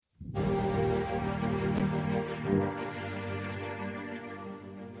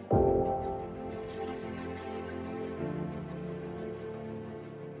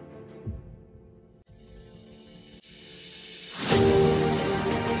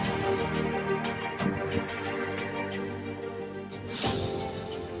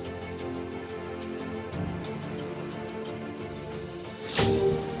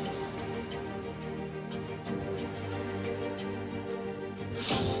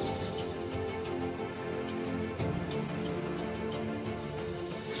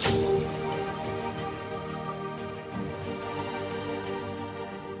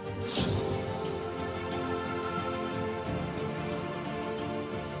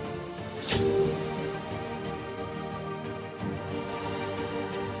Welcome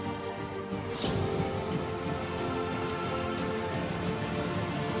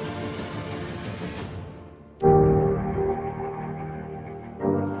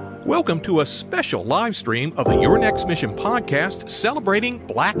to a special live stream of the Your Next Mission podcast celebrating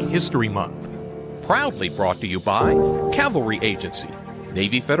Black History Month. Proudly brought to you by Cavalry Agency,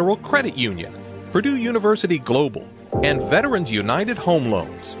 Navy Federal Credit Union, Purdue University Global, and Veterans United Home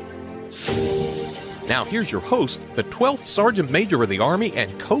Loans. Now here's your host, the 12th Sergeant Major of the Army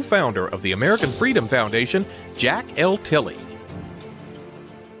and co-founder of the American Freedom Foundation, Jack L. Tilley.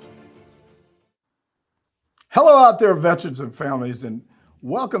 Hello out there, veterans and families, and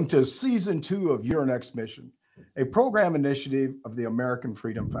welcome to Season 2 of Your Next Mission, a program initiative of the American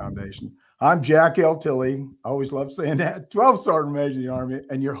Freedom Foundation. I'm Jack L. Tilley. I always love saying that, 12th Sergeant Major of the Army,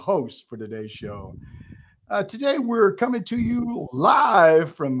 and your host for today's show. Today, we're coming to you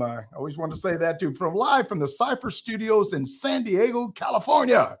live from, I always want to say that too, live from the Cypher Studios in San Diego,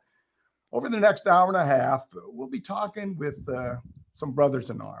 California. Over the next hour and a half, we'll be talking with some brothers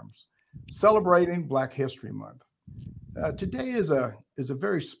in arms, celebrating Black History Month. Today is a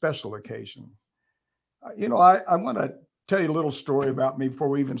very special occasion. I want to tell you a little story about me before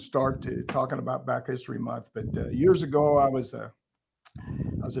we even start talking about Black History Month. But years ago, I was a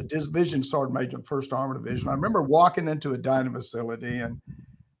division sergeant major in 1st Armored Division. I remember walking into a dining facility and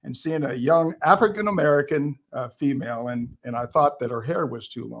seeing a young African-American female, and I thought that her hair was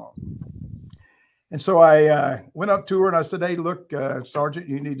too long. And so I went up to her and I said, "Hey, look, Sergeant,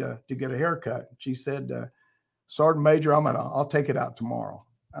 you need to get a haircut." She said, "Sergeant Major, I'll take it out tomorrow."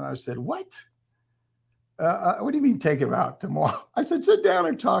 And I said, "What? What do you mean take it out tomorrow?" I said, "Sit down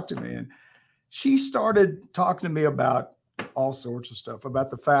and talk to me." And she started talking to me about all sorts of stuff, about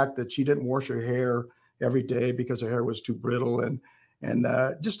the fact that she didn't wash her hair every day because her hair was too brittle, and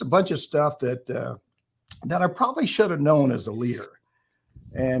just a bunch of stuff that I probably should have known as a leader.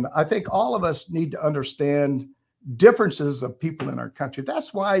 And I think all of us need to understand differences of people in our country.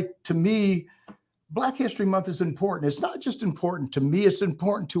 That's why, to me, Black History Month is important. It's not just important to me, it's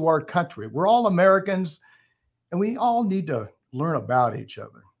important to our country. We're all Americans, and we all need to learn about each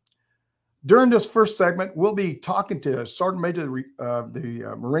other. During this first segment, we'll be talking to Sergeant Major of the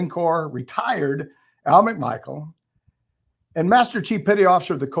Marine Corps, retired Al McMichael, and Master Chief Petty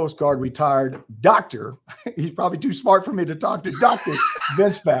Officer of the Coast Guard, retired Dr. He's probably too smart for me to talk to, Dr.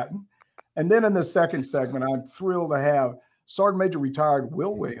 Vince Patton. And then in the second segment, I'm thrilled to have Sergeant Major retired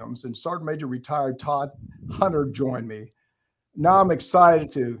Will Williams and Sergeant Major retired Todd Hunter join me. Now I'm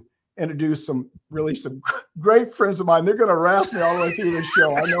excited to introduce some great friends of mine. They're going to harass me all the way through the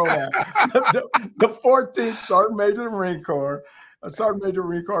show. I know that. The 14th Sergeant Major of the Marine Corps, Sergeant Major of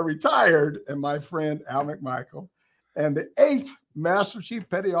the Marine Corps retired, and my friend Al McMichael, and the 8th Master Chief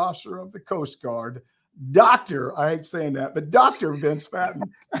Petty Officer of the Coast Guard, Dr. I hate saying that, but Dr. Vince Patton.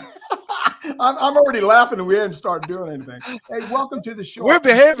 I'm already laughing and we hadn't started doing anything. Hey, welcome to the show. We're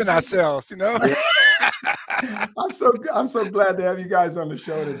behaving ourselves, I'm so glad to have you guys on the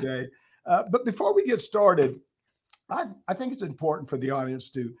show today. But before we get started, I think it's important for the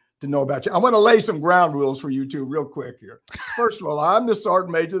audience to know about you. I want to lay some ground rules for you two real quick here. First of all, I'm the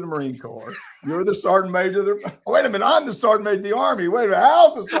Sergeant Major of the Marine Corps. You're the Sergeant Major of the... Wait a minute, I'm the Sergeant Major of the Army. Wait a minute,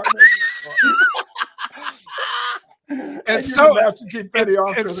 Al's the Sergeant Major of the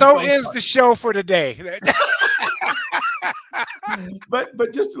Army. And so is the show for today.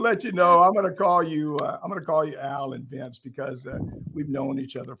 But just to let you know, I'm going to call you Al and Vince, because we've known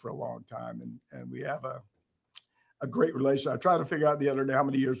each other for a long time, and we have a great relationship. I tried to figure out the other day how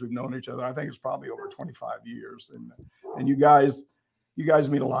many years we've known each other. I think it's probably over 25 years, and you guys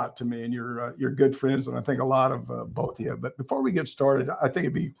mean a lot to me, and you're good friends, and I think a lot of both of you. But before we get started, I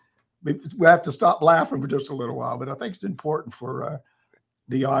think we have to stop laughing for just a little while, but I think it's important for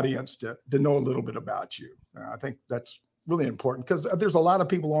the audience to know a little bit about you. I think that's really important, because there's a lot of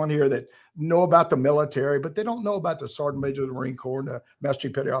people on here that know about the military, but they don't know about the Sergeant Major of the Marine Corps and the Master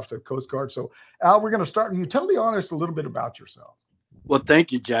Chief Petty Officer of the Coast Guard. So, Al, we're going to start with you. Tell the audience a little bit about yourself. Well,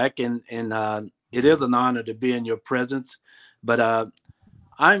 thank you, Jack, and it is an honor to be in your presence. But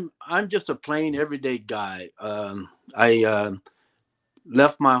I'm just a plain everyday guy. I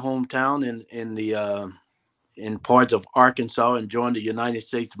left my hometown in parts of Arkansas and joined the United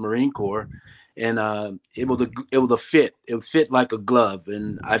States Marine Corps, and it was a fit. It fit like a glove,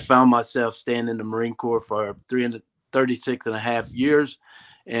 and I found myself staying in the Marine Corps for 336 and a half years,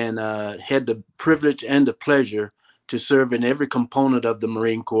 and had the privilege and the pleasure to serve in every component of the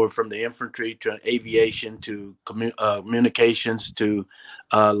Marine Corps, from the infantry to aviation to communications to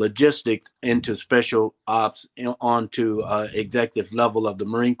logistics, into special ops, onto executive level of the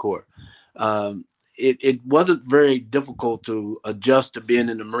Marine Corps. It wasn't very difficult to adjust to being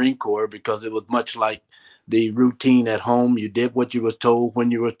in the Marine Corps because it was much like the routine at home. You did what you was told,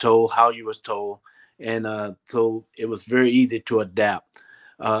 when you were told, how you was told. And so it was very easy to adapt.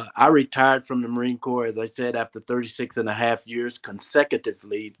 I retired from the Marine Corps, as I said, after 36 and a half years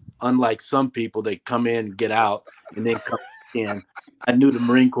consecutively. Unlike some people, they come in, get out, and then come in. I knew the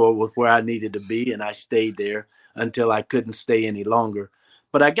Marine Corps was where I needed to be, and I stayed there until I couldn't stay any longer.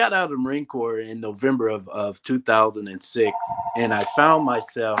 But I got out of the Marine Corps in November of 2006, and I found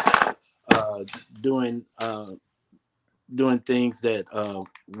myself doing things that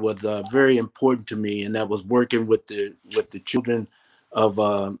was very important to me, and that was working with the children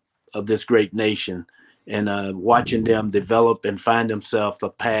of this great nation, and watching them develop and find themselves a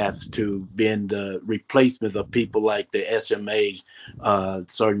path to being the replacement of people like the SMAs,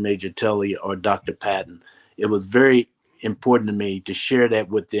 Sergeant Major Tully or Dr. Patton. It was very important to me to share that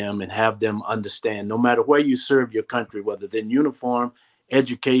with them and have them understand, no matter where you serve your country, whether it's in uniform,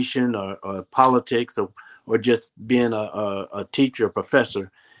 education, or politics, or just being a teacher, a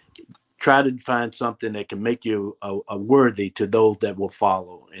professor, try to find something that can make you a worthy to those that will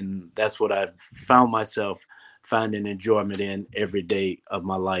follow. And that's what I've found myself finding enjoyment in every day of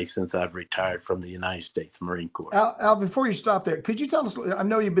my life since I've retired from the United States Marine Corps. Al, before you stop there, could you tell us, I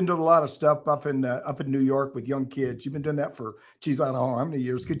know you've been doing a lot of stuff up in New York with young kids. You've been doing that for, geez, I don't know how many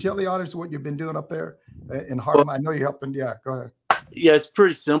years. Could you tell the audience what you've been doing up there in Harlem? I know you're helping. Yeah, go ahead. Yeah, it's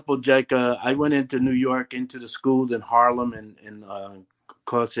pretty simple, Jake. I went into New York, into the schools in Harlem and of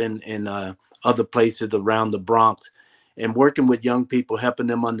course in other places around the Bronx, and working with young people, helping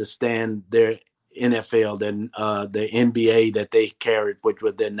them understand their NFL, then the NBA that they carried, which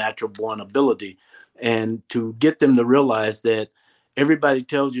was their natural born ability, and to get them to realize that everybody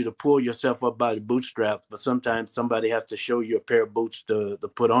tells you to pull yourself up by the bootstraps, but sometimes somebody has to show you a pair of boots to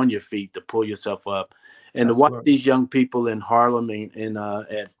put on your feet to pull yourself up. And to watch these young people in Harlem and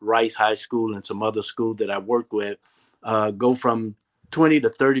at Rice High School and some other schools that I work with go from 20 to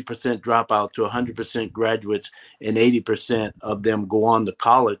 30% dropout to 100% graduates, and 80% of them go on to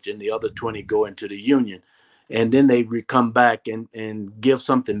college, and the other 20 go into the union. And then they come back and give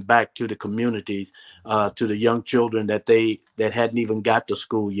something back to the communities, to the young children that hadn't even got to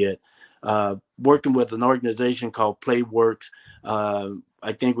school yet. Working with an organization called PlayWorks,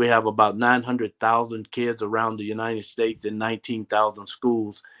 I think we have about 900,000 kids around the United States in 19,000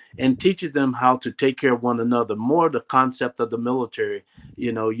 schools, and teaches them how to take care of one another. More the concept of the military.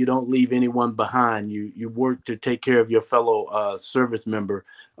 You know, you don't leave anyone behind. You work to take care of your fellow service member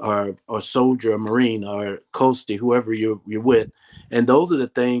or soldier or Marine or coastie, whoever you're with. And those are the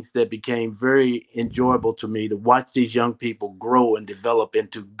things that became very enjoyable to me, to watch these young people grow and develop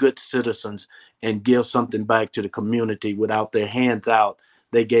into good citizens and give something back to the community. Without their hands out,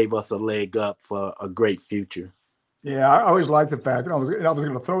 they gave us a leg up for a great future. Yeah, I always like the fact, and I was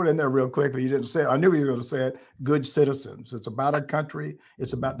going to throw it in there real quick, but you didn't say it. I knew you were going to say it. Good citizens. It's about a country.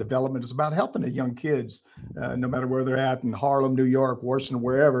 It's about development. It's about helping the young kids, no matter where they're at, in Harlem, New York, Washington,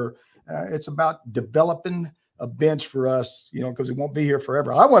 wherever. It's about developing a bench for us, you know, because we won't be here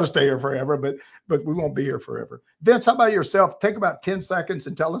forever. I want to stay here forever, but we won't be here forever. Vince, how about yourself? Take about 10 seconds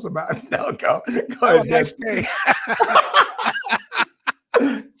and tell us about it. No, go ahead. Nice.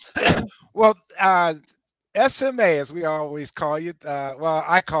 Well, SMA, as we always call you. Well,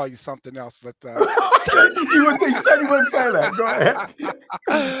 I call you something else, but you said you wouldn't say that. Go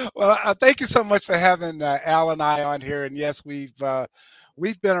ahead. Well, thank you so much for having Al and I on here. And yes,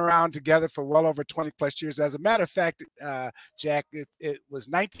 we've been around together for well over 20 plus years. As a matter of fact, Jack, it was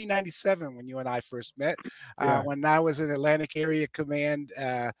 1997 when you and I first met, when I was in Atlantic Area Command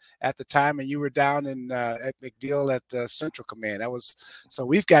at the time, and you were down at MacDill at the Central Command. So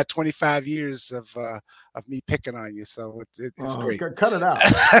we've got 25 years of me picking on you. So it's great. Cut it out.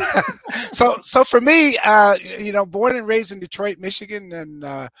 So for me, born and raised in Detroit, Michigan,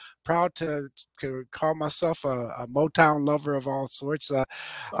 and proud to call myself a Motown lover of all sorts. No,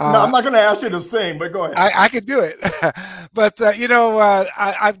 I'm not going to ask you to sing, but go ahead. I could do it. But,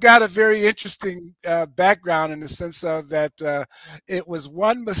 I've got a very interesting background in the sense of that it was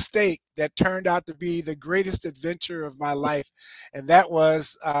one mistake that turned out to be the greatest adventure of my life. And that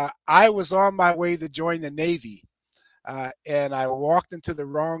was I was on my way to join the Navy, and I walked into the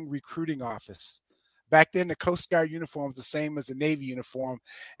wrong recruiting office. back then the Coast Guard uniform was the same as the Navy uniform,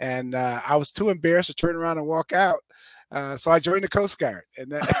 and I was too embarrassed to turn around and walk out. So I joined the Coast Guard,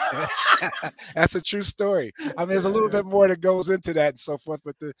 and that's a true story. I mean, there's a little bit more that goes into that and so forth,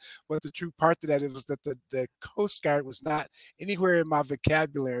 but the true part of that is that the Coast Guard was not anywhere in my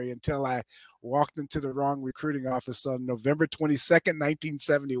vocabulary until I walked into the wrong recruiting office on November 22nd,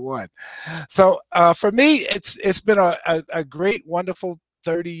 1971. So for me, it's been a great, wonderful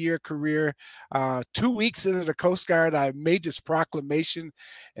 30-year career. 2 weeks into the Coast Guard, I made this proclamation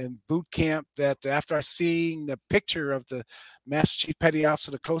in boot camp that after seeing the picture of the Master Chief Petty Officer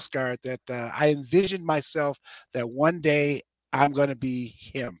of the Coast Guard, that I envisioned myself that one day I'm going to be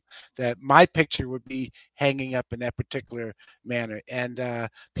him, that my picture would be hanging up in that particular manner. And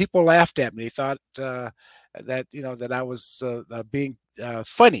people laughed at me. They thought that, you know, that I was being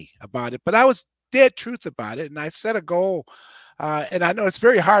funny about it, but I was dead truth about it. And I set a goal. And I know it's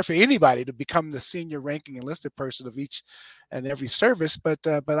very hard for anybody to become the senior ranking enlisted person of each and every service, but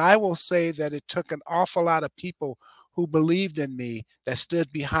I will say that it took an awful lot of people who believed in me, that stood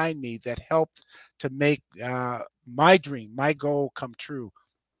behind me, that helped to make my dream, my goal come true.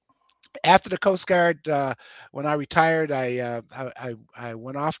 After the Coast Guard, when I retired, I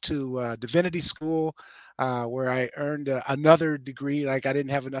went off to divinity school, where I earned another degree. Like, I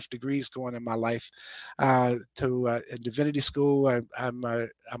didn't have enough degrees going in my life. To divinity school, I'm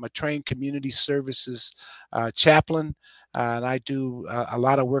a trained community services chaplain. And I do a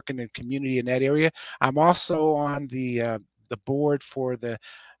lot of work in the community in that area. I'm also on the board for the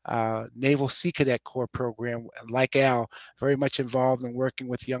Naval Sea Cadet Corps program, like Al, very much involved in working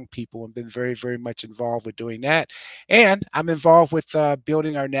with young people, and been very, very much involved with doing that. And I'm involved with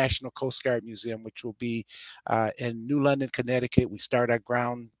building our National Coast Guard Museum, which will be in New London, Connecticut. We start our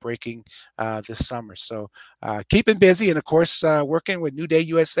groundbreaking this summer. So keeping busy, and of course working with New Day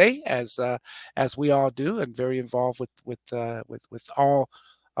USA as we all do, and very involved with all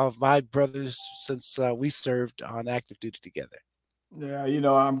of my brothers since we served on active duty together. Yeah, you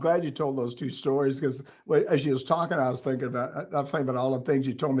know, I'm glad you told those two stories, because as you was talking, I was thinking about all the things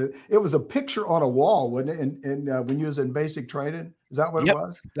you told me. It was a picture on a wall, wasn't it? And when you was in basic training, is that what it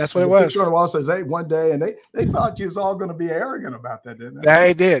was? That's what it was. Picture on the wall says, "Hey, one day," and they thought you was all going to be arrogant about that, didn't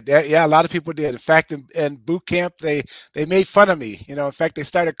they? They did. Yeah, a lot of people did. In fact, in boot camp, they made fun of me. You know, in fact, they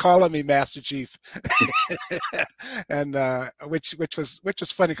started calling me Master Chief, and which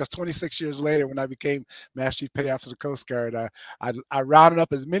was funny, because 26 years later, when I became Master Chief Petty Officer of the Coast Guard, I rounded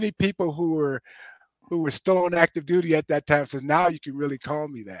up as many people who were still on active duty at that time. Says, now you can really call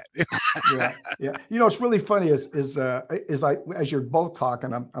me that. Yeah. You know, it's really funny as you're both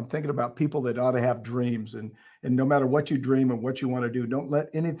talking, I'm thinking about people that ought to have dreams, and no matter what you dream and what you want to do, don't let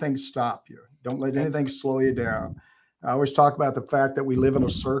anything stop you. Don't let anything slow you down. I always talk about the fact that we live in a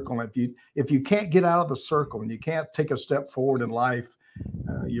circle. And if you can't get out of the circle and you can't take a step forward in life,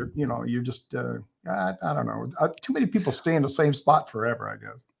 you're just I don't know. Too many people stay in the same spot forever, I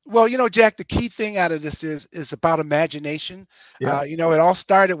guess. Well, you know, Jack, the key thing out of this is about imagination. Yeah. You know, it all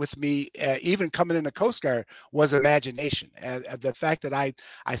started with me, even coming in the Coast Guard, was imagination. And the fact that I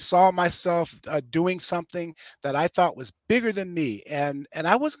saw myself doing something that I thought was bigger than me. And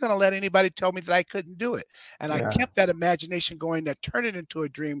I wasn't going to let anybody tell me that I couldn't do it. And I kept that imagination going, that turned it into a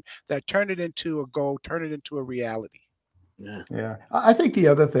dream, that turned it into a goal, turned it into a reality. Yeah. I think the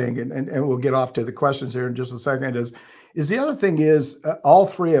other thing, and we'll get off to the questions here in just a second, is the other thing is all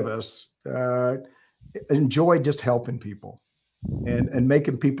three of us enjoy just helping people and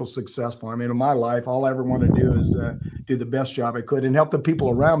making people successful. I mean, in my life, all I ever want to do is do the best job I could and help the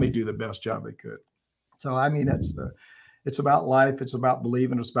people around me do the best job they could. So, I mean, it's about life. It's about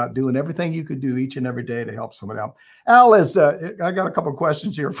believing. It's about doing everything you could do each and every day to help somebody out. Al, I got a couple of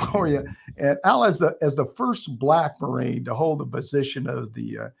questions here for you. And Al, as the first Black Marine to hold the position of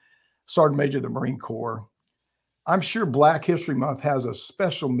the Sergeant Major of the Marine Corps, I'm sure Black History Month has a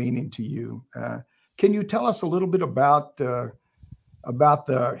special meaning to you. Can you tell us a little bit about the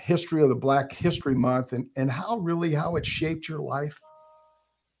history of the Black History Month and how it shaped your life?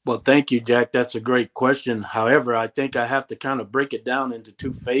 Well, thank you, Jack. That's a great question. However, I think I have to kind of break it down into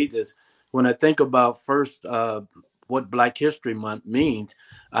two phases. When I think about first what Black History Month means,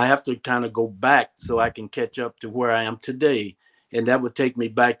 I have to kind of go back so I can catch up to where I am today. And that would take me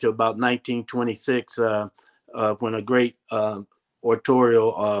back to about 1926, when a great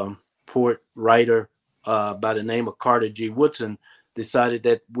oratorio poet writer by the name of Carter G. Woodson decided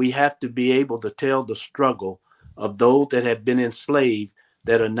that we have to be able to tell the struggle of those that have been enslaved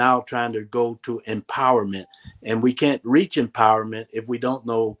that are now trying to go to empowerment. And we can't reach empowerment if we don't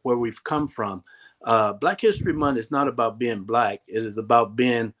know where we've come from. Black History Month is not about being Black. It is about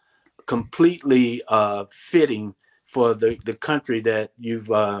being completely fitting for the country that you've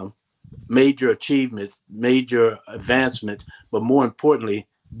made your achievements, made your advancements, but more importantly,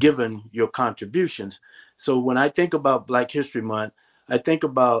 given your contributions. So when I think about Black History Month, I think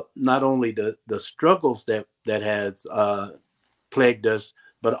about not only the struggles that has plagued us,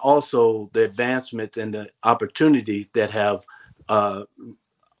 but also the advancements and the opportunities that have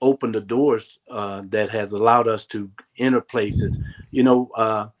opened the doors that has allowed us to enter places.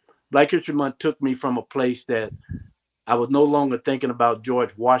 Black History Month took me from a place that I was no longer thinking about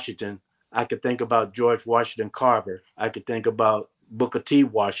George Washington. I could think about George Washington Carver. I could think about Booker T.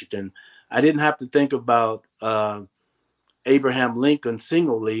 Washington. I didn't have to think about Abraham Lincoln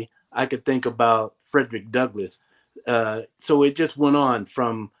singly. I could think about Frederick Douglass. So it just went on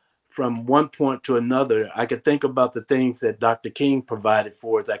from one point to another. I could think about the things that Dr. King provided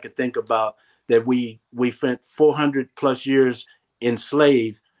for us. I could think about that we spent 400 plus years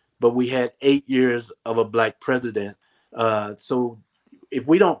enslaved, but we had 8 years of a Black president. So if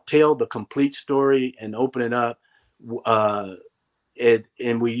we don't tell the complete story and open it up,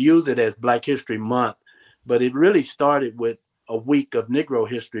 and we use it as Black History Month, but it really started with a week of Negro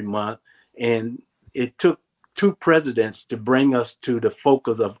History Month, and it took 2 presidents to bring us to the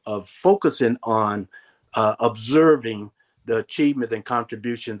focus of focusing on observing the achievements and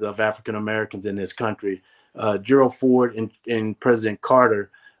contributions of African Americans in this country. Gerald Ford and President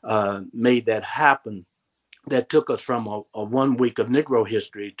Carter made that happen. That took us from a 1 week of Negro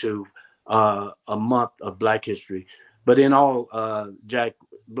history to a month of Black history. But in all, Jack,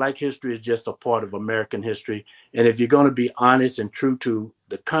 Black history is just a part of American history. And if you're going to be honest and true to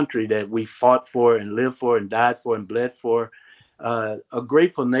the country that we fought for and lived for and died for and bled for, a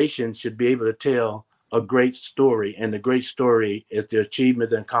grateful nation should be able to tell a great story. And the great story is the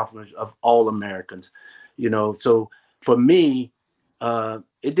achievements and accomplishments of all Americans. So for me,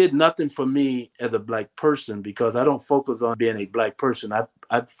 it did nothing for me as a Black person, because I don't focus on being a Black person.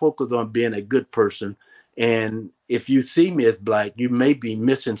 I focus on being a good person. And if you see me as Black, you may be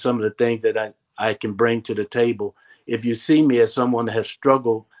missing some of the things that I can bring to the table. If you see me as someone that has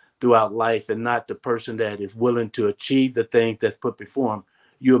struggled throughout life and not the person that is willing to achieve the things that's put before him,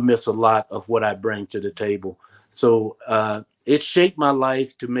 you'll miss a lot of what I bring to the table. So it shaped my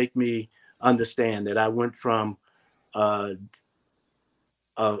life to make me understand that I went from a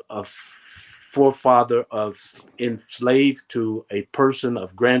forefather of enslaved to a person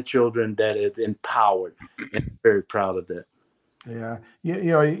of grandchildren that is empowered, and I'm very proud of that. Yeah,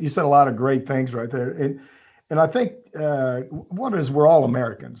 you said a lot of great things right there, and I think one is we're all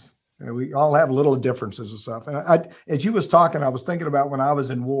Americans. We all have little differences and stuff. And as you was talking, I was thinking about when I was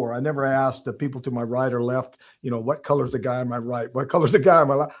in war. I never asked the people to my right or left, what color's the guy on my right, what color's the guy on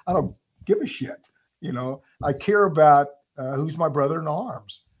my left. I don't give a shit. I care about who's my brother in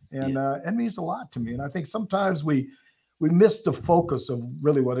arms. And it means a lot to me. And I think sometimes we miss the focus of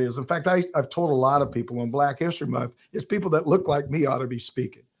really what it is. In fact, I've told a lot of people on Black History Month, it's people that look like me ought to be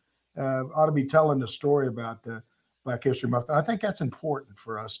speaking, ought to be telling the story about Black History Month. And I think that's important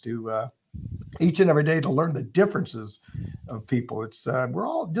for us to each and every day to learn the differences of people. It's we're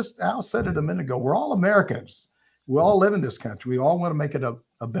all, just Al said it a minute ago, we're all Americans. We all live in this country. We all want to make it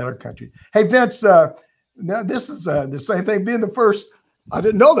a better country. Hey, Vince, now this is the same thing, being the first. I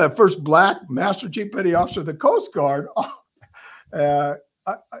didn't know that, first Black Master Chief Petty Officer of the Coast Guard.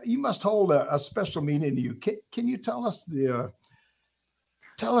 You must hold a special meaning to you. Can you tell us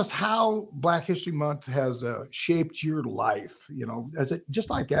how Black History Month has shaped your life? As it, just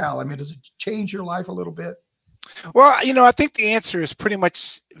like Al, does it change your life a little bit? Well, I think the answer is pretty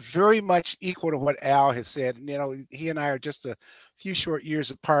much very much equal to what Al has said. He and I are just a few short years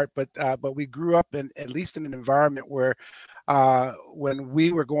apart, but we grew up at least in an environment where when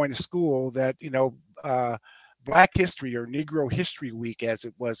we were going to school that, Black History or Negro History Week, as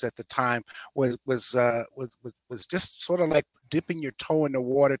it was at the time, was just sort of like dipping your toe in the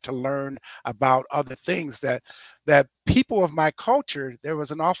water to learn about other things that people of my culture, there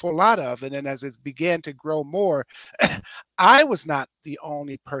was an awful lot of. And then as it began to grow more, I was not the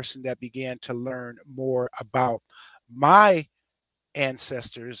only person that began to learn more about my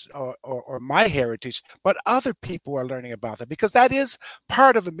ancestors or my heritage, but other people are learning about that, because that is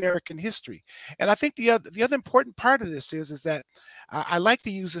part of American history. And I think the other important part of this is that I like to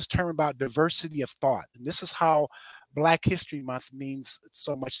use this term about diversity of thought. And this is how Black History Month means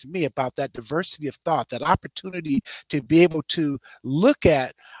so much to me, about that diversity of thought, that opportunity to be able to look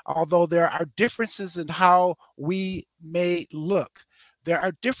at, although there are differences in how we may look, there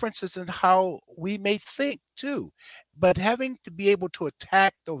are differences in how we may think too. But having to be able to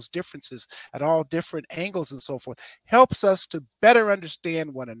attack those differences at all different angles and so forth helps us to better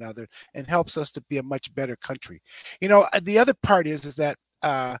understand one another and helps us to be a much better country. The other part is that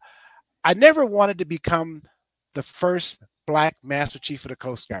I never wanted to become the first Black Master Chief of the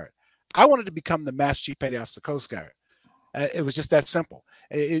Coast Guard. I wanted to become the Master Chief Petty Officer of the Coast Guard. It was just that simple.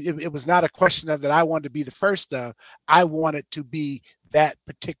 It was not a question of that I wanted to be the first of. I wanted to be that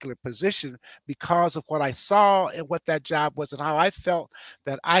particular position because of what I saw and what that job was and how I felt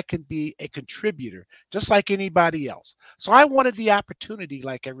that I can be a contributor just like anybody else. So I wanted the opportunity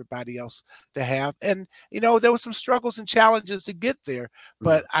like everybody else to have. And, there were some struggles and challenges to get there,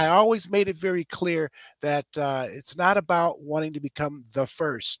 but I always made it very clear that it's not about wanting to become the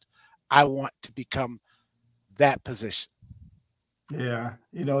first. I want to become that position. Yeah,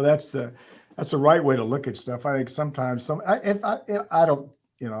 that's the right way to look at stuff. I think sometimes I don't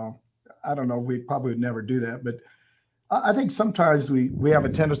know. We probably would never do that, but I think sometimes we have a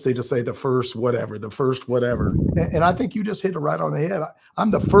tendency to say the first whatever, and I think you just hit it right on the head.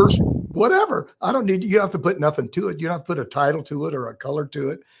 I'm the first whatever. I don't need you. Don't have to put nothing to it. You don't have to put a title to it or a color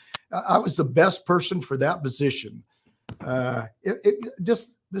to it. I was the best person for that position.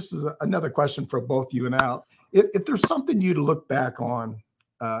 This is another question for both you and Al. If there's something you to look back on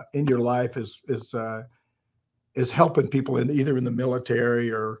in your life is helping people either in the military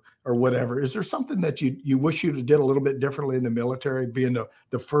or whatever, is there something that you wish you'd have did a little bit differently in the military, being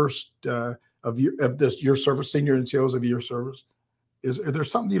the first of your service, senior NCOs of your service? Is there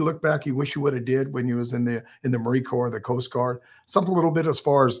something you look back you wish you would have did when you was in the Marine Corps, the Coast Guard, something a little bit as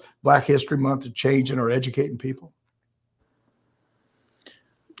far as Black History Month of changing or educating people?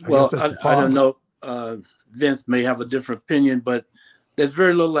 Well, I don't know. Vince may have a different opinion, but there's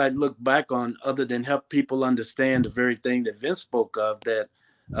very little I look back on other than help people understand the very thing that Vince spoke of, that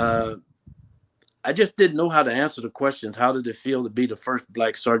I just didn't know how to answer the questions. How did it feel to be the first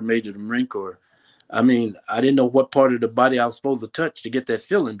Black Sergeant Major of the Marine Corps? I mean, I didn't know what part of the body I was supposed to touch to get that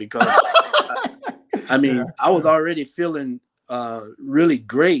feeling, because I was already feeling really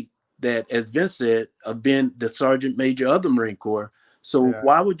great that, as Vince said, of being the Sergeant Major of the Marine Corps. So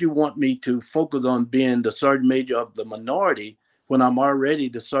why would you want me to focus on being the Sergeant Major of the minority when I'm already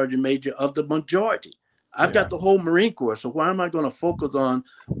the Sergeant Major of the majority? I've got the whole Marine Corps. So why am I going to focus on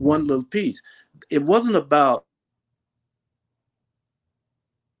one little piece? It wasn't about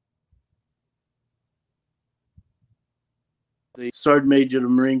the Sergeant Major of the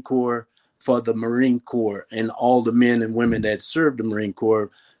Marine Corps for the Marine Corps and all the men and women that served the Marine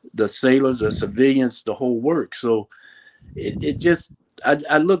Corps, the sailors, the civilians, the whole work. So it just,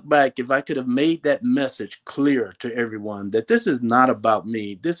 I look back, if I could have made that message clear to everyone that this is not about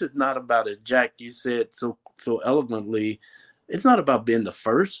me. This is not about, as Jack, you said so eloquently, it's not about being the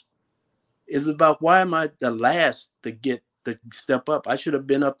first. It's about, why am I the last to step up? I should have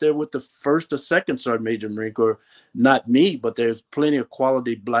been up there with the first or second Sergeant Major of the Marine Corps, not me, but there's plenty of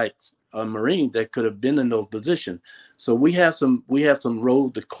quality Black Marines that could have been in those positions. So we have some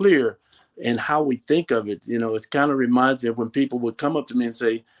road to clear. And how we think of it, it kind of reminds me of when people would come up to me and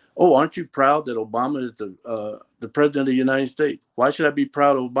say, "Oh, aren't you proud that Obama is the president of the United States? Why should I be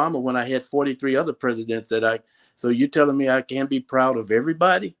proud of Obama when I had 43 other presidents so you're telling me I can't be proud of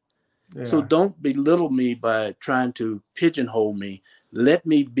everybody?" Yeah. So don't belittle me by trying to pigeonhole me. Let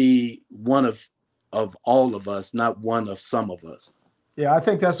me be one of all of us, not one of some of us. Yeah, I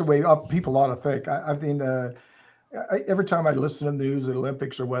think that's the way people ought to think. I mean, every time I listen to the news, the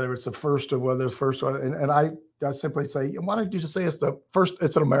Olympics or whatever, it's the first of whether it's first one, and I simply say, why don't you just say it's the first?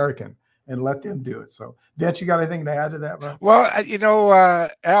 It's an American, and let them do it. So, Vince, you got anything to add to that, bro? Well,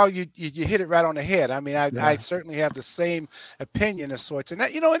 Al, you hit it right on the head. I mean, I certainly have the same opinion of sorts, and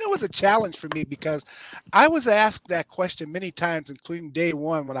that, and it was a challenge for me because I was asked that question many times, including day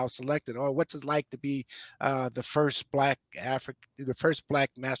one when I was selected. Oh, what's it like to be the first Black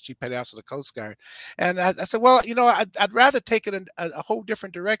Master Chief Petty Officer of the Coast Guard? And I said, well, I'd rather take it in a whole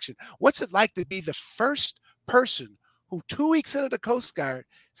different direction. What's it like to be the first person who 2 weeks into the Coast Guard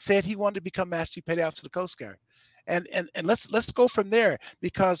said he wanted to become Master Chief Petty Officer of the Coast Guard? And let's go from there,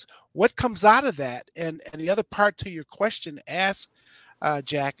 because what comes out of that, and the other part to your question asked,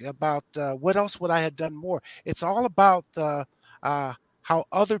 Jack, about what else would I have done more? It's all about how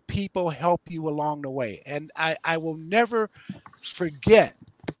other people help you along the way. And I will never forget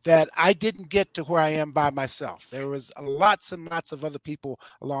that I didn't get to where I am by myself. There was lots and lots of other people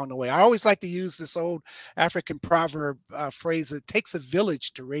along the way. I always like to use this old African proverb phrase, it takes a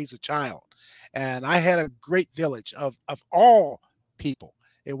village to raise a child. And I had a great village of all people.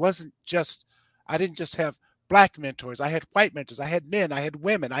 It wasn't just, I didn't just have Black mentors, I had white mentors, I had men, I had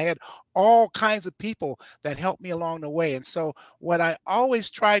women, I had all kinds of people that helped me along the way. And so what I always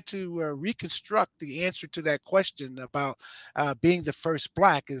try to reconstruct the answer to that question about being the first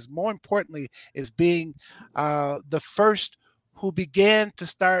Black is, more importantly, is being the first who began to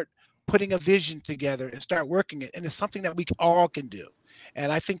start putting a vision together and start working it. And it's something that we all can do.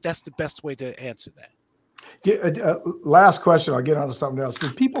 And I think that's the best way to answer that. Last question, I'll get on to something else.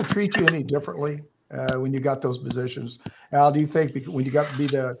 Did people treat you any differently when you got those positions? Al, do you think when you got to be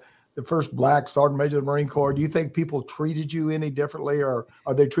the first Black Sergeant Major of the Marine Corps, do you think people treated you any differently, or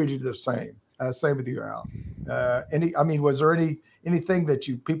are they treated the same? Same with you, Al. Was there anything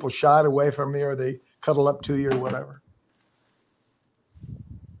that people shied away from you, or they cuddle up to you or whatever?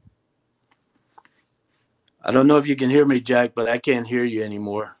 I don't know if you can hear me, Jack, but I can't hear you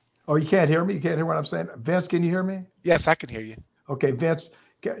anymore. Oh, you can't hear me? You can't hear what I'm saying? Vince, can you hear me? Yes, I can hear you. Okay, Vince,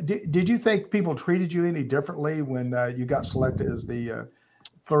 did you think people treated you any differently when you got selected as the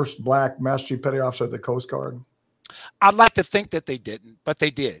first Black Master Chief Petty Officer of the Coast Guard? I'd like to think that they didn't, but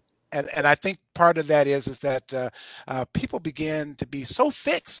they did. And I think part of that is that people began to be so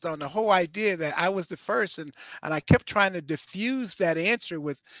fixed on the whole idea that I was the first, and I kept trying to diffuse that answer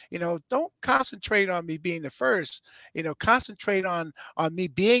with, don't concentrate on me being the first, concentrate on me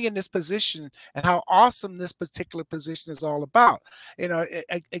being in this position and how awesome this particular position is all about.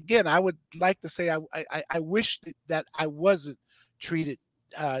 Again, I would like to say I wish that I wasn't treated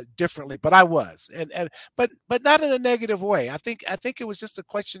differently, but I was, but not in a negative way. I think it was just a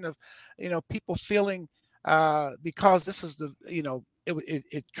question of, people feeling because this is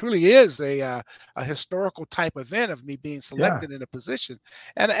it truly is a historical type event of me being selected in a position,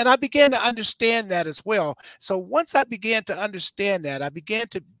 and I began to understand that as well. So once I began to understand that, I began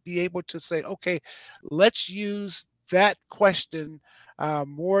to be able to say, okay, let's use that question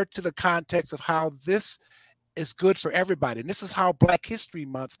more to the context of how this is good for everybody. And this is how Black History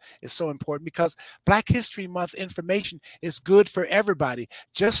Month is so important, because Black History Month information is good for everybody.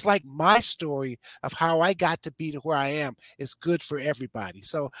 Just like my story of how I got to be to where I am is good for everybody.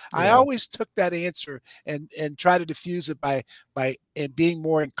 So I always took that answer and try to diffuse it by being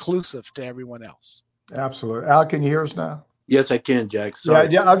more inclusive to everyone else. Absolutely. Al, can you hear us now? Yes, I can, Jack. Sorry.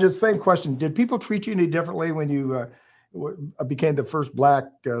 Yeah. I'm just same question. Did people treat you any differently when you became the first Black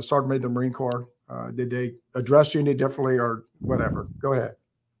Sergeant Major of the Marine Corps? Did they address you any differently or whatever? Go ahead.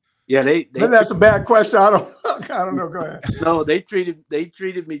 Yeah, maybe that's a bad question. I don't know. Go ahead. No, they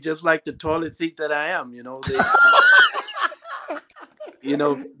treated me just like the toilet seat that I am. It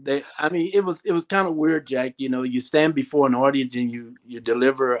was kind of weird, Jack. You stand before an audience and you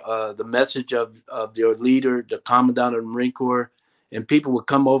deliver the message of your leader, the Commandant of the Marine Corps, and people would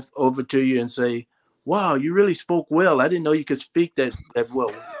come over to you and say, "Wow, you really spoke well. I didn't know you could speak that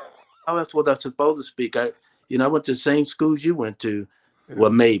well." How else was I supposed to speak? I went to the same schools you went to.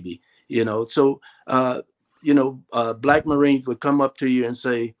 Well, maybe, So, Black Marines would come up to you and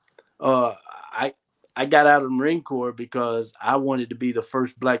say, I got out of the Marine Corps because I wanted to be the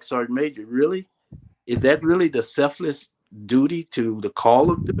first Black Sergeant Major. Really? Is that really the selfless duty to the call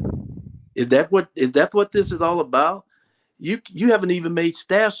of duty? Is that what this is all about? You haven't even made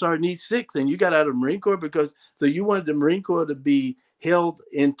Staff Sergeant E6 and you got out of the Marine Corps so you wanted the Marine Corps to be held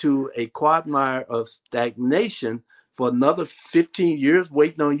into a quagmire of stagnation for another 15 years,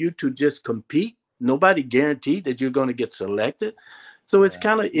 waiting on you to just compete. Nobody guaranteed that you're going to get selected. So it's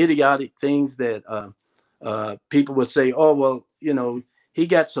kind of idiotic things that people would say, oh, well, he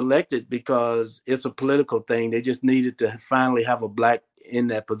got selected because it's a political thing. They just needed to finally have a Black in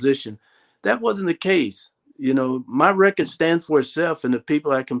that position. That wasn't the case. My record stands for itself, and the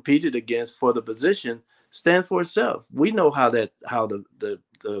people I competed against for the position stand for itself. We know how the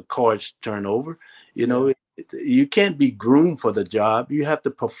cards turn over. You can't be groomed for the job. You have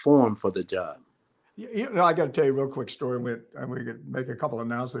to perform for the job. I got to tell you a real quick story. We could make a couple of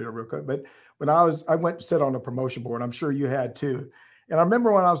announcements here real quick. But when I went to sit on the promotion board. I'm sure you had too. And I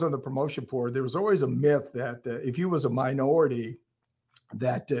remember when I was on the promotion board, there was always a myth that if you was a minority,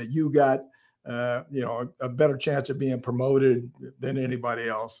 that you got a better chance of being promoted than anybody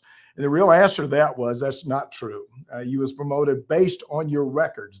else. And the real answer to that was that's not true. You was promoted based on your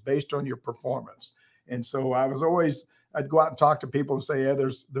records, based on your performance. And so I'd go out and talk to people and say, yeah,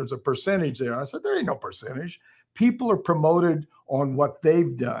 there's a percentage there. I said, there ain't no percentage. People are promoted on what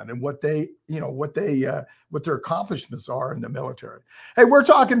they've done and what their accomplishments are in the military. Hey, we're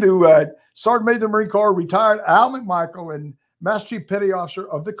talking to Sergeant Major of the Marine Corps, retired Al McMichael, and Master Chief Petty Officer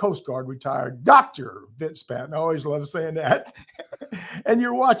of the Coast Guard, retired Dr. Vince Patton. I always love saying that. And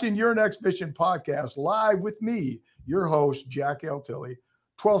you're watching Your Next Mission podcast live with me, your host, Jack L. Tilley,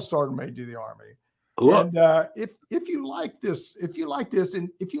 12th Sergeant Major of the Army. Cool. And if you like this, and you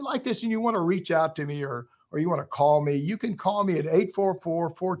want to reach out to me or you want to call me, you can call me at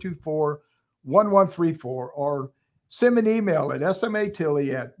 844-424-1134 or send me an email at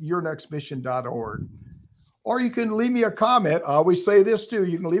smatilly@yournextmission.org. Or you can leave me a comment. I always say this too.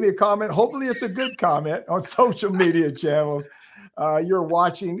 You can leave me a comment. Hopefully it's a good comment on social media channels you're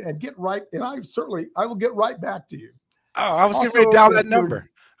watching, and get right. And I will get right back to you. Oh, I was getting ready to dial that number.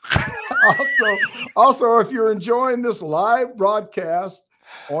 Also, if you're enjoying this live broadcast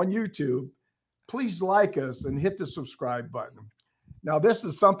on YouTube, please like us and hit the subscribe button. Now, this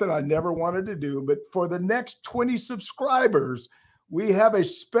is something I never wanted to do, but for the next 20 subscribers, we have a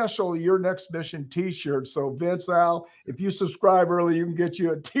special Your Next Mission t-shirt. So Vince, Al, if you subscribe early, you can get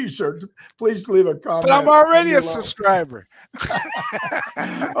you a t-shirt. Please leave a comment. But I'm already a subscriber.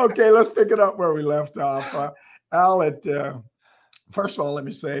 Okay, let's pick it up where we left off. Al, first of all, let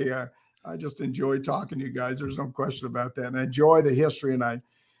me say, I just enjoy talking to you guys. There's no question about that. And I enjoy the history, and I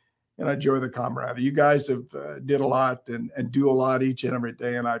enjoy the camaraderie. You guys have did a lot and do a lot each and every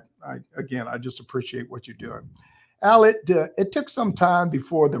day. And I just appreciate what you're doing. Al, it took some time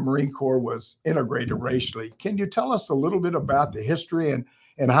before the Marine Corps was integrated racially. Can you tell us a little bit about the history and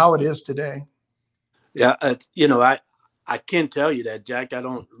how it is today? Yeah, I can tell you that, Jack. I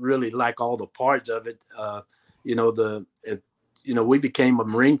don't really like all the parts of it. We became a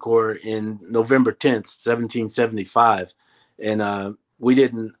Marine Corps in November 10th, 1775, and we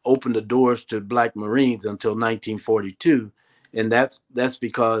didn't open the doors to Black Marines until 1942, and that's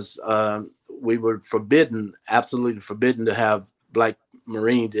because we were absolutely forbidden to have Black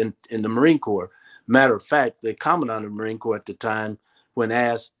Marines in the Marine Corps. Matter of fact, the Commandant of the Marine Corps at the time, when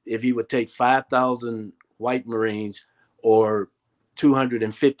asked if he would take 5,000 white Marines or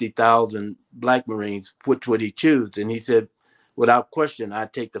 250,000 Black Marines, which would he choose? And he said, without question,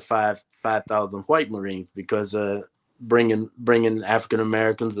 I'd take the 5,000 white Marines, because bringing African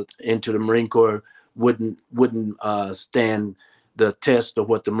Americans into the Marine Corps wouldn't stand the test of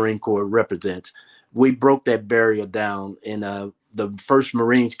what the Marine Corps represents. We broke that barrier down, and the first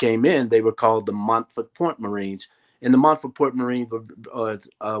Marines came in. They were called the Montfort Point Marines, and the Montfort Point Marines were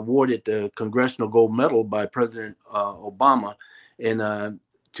awarded the Congressional Gold Medal by President Obama, and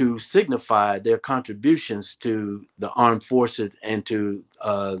to signify their contributions to the armed forces and to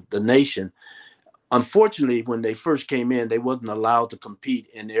the nation. Unfortunately, when they first came in, they wasn't allowed to compete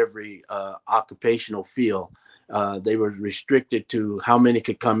in every occupational field. They were restricted to how many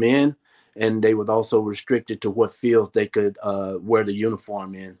could come in, and they were also restricted to what fields they could wear the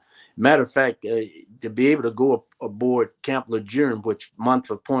uniform in. Matter of fact, to be able to go aboard Camp Lejeune, which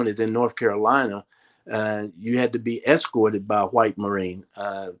Montfort Point is in North Carolina, you had to be escorted by a white Marine.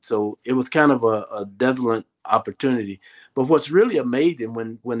 So it was kind of a desolate opportunity. But what's really amazing,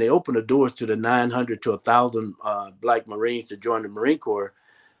 when they opened the doors to the 900 to 1,000 Black Marines to join the Marine Corps,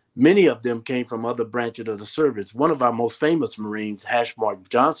 many of them came from other branches of the service. One of our most famous Marines, Hashmark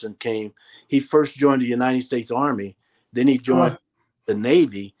Johnson, came. He first joined the United States Army, then he joined the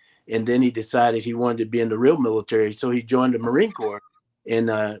Navy, and then he decided he wanted to be in the real military, so he joined the Marine Corps.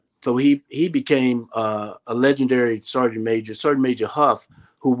 And so he became a legendary Sergeant Major Huff,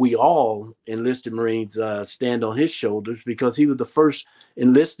 who we all enlisted Marines stand on his shoulders, because he was the first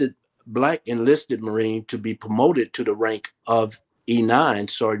Black enlisted Marine to be promoted to the rank of E9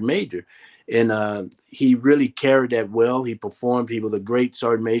 Sergeant Major. And he really carried that well. He performed. He was a great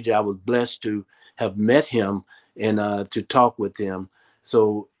Sergeant Major. I was blessed to have met him and to talk with him.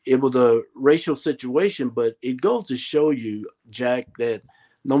 So it was a racial situation, but it goes to show you, Jack, that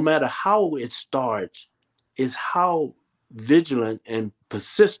no matter how it starts, is how vigilant and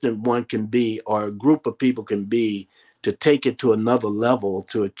persistent one can be, or a group of people can be, to take it to another level,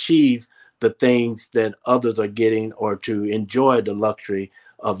 to achieve the things that others are getting, or to enjoy the luxury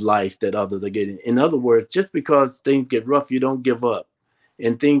of life that others are getting. In other words, just because things get rough, you don't give up,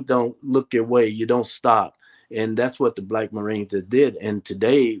 and things don't look your way, you don't stop. And that's what the Black Marines did. And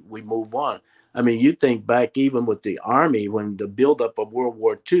today we move on. I mean, you think back even with the Army, when the buildup of World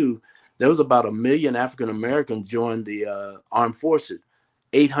War II, there was about 1 million African Americans joined the armed forces.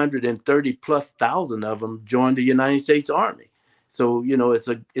 830 plus thousand of them joined the United States Army. So,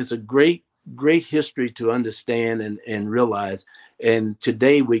 it's a great history to understand and realize. And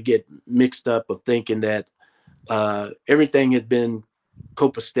today we get mixed up of thinking that everything has been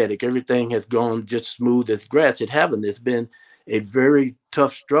copacetic. Everything has gone just smooth as grass. It haven't. It's been a very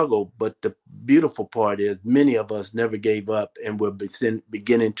tough struggle, but the beautiful part is many of us never gave up, and we're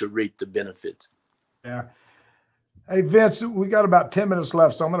beginning to reap the benefits. Yeah. Hey, Vince, we got about 10 minutes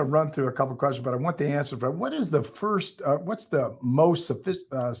left, so I'm going to run through a couple of questions, but I want the answer. But what is the first, what's the most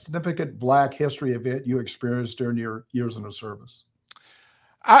significant Black history event you experienced during your years in the service?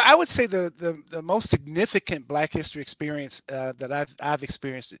 I would say the most significant Black history experience that I've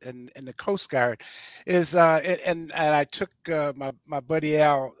experienced in the Coast Guard is and I took my buddy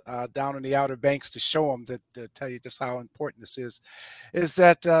Al down in the Outer Banks to show him that, to tell you just how important this is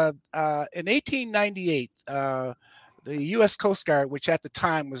that in 1898 the U.S. Coast Guard, which at the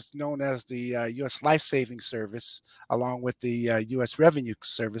time was known as the U.S. Life-Saving Service, along with the U.S. Revenue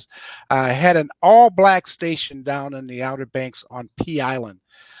Service, had an all-Black station down in the Outer Banks on Pea Island.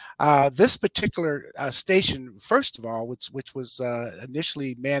 This particular station, first of all, which was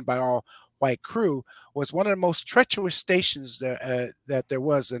initially manned by all white crew, was one of the most treacherous stations that there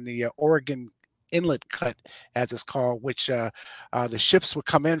was in the Oregon Inlet Cut, as it's called, which the ships would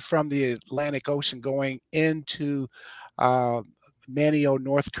come in from the Atlantic Ocean going into Manteo,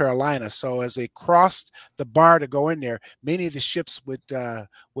 North Carolina. So as they crossed the bar to go in there, many of the ships would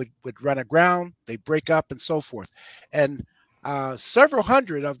run aground, they break up, and so forth. And several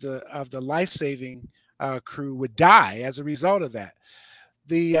hundred of the life-saving crew would die as a result of that.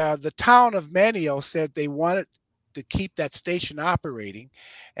 The town of Manteo said they wanted to keep that station operating,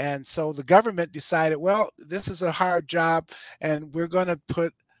 and so the government decided, well, this is a hard job, and we're going to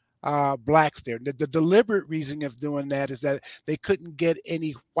put Blacks there. The deliberate reason of doing that is that they couldn't get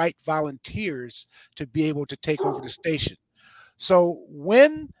any white volunteers to be able to take over the station. So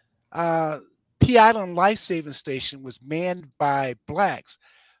when Pea Island Life-Saving Station was manned by Blacks,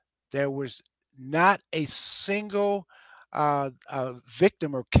 there was not a single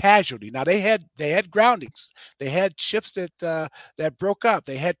victim or casualty. Now they had groundings, they had ships that broke up,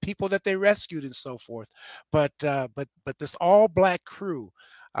 they had people that they rescued and so forth. But this all-Black crew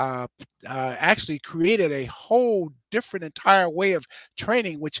actually created a whole different entire way of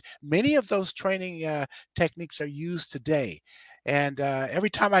training, which many of those training techniques are used today. And every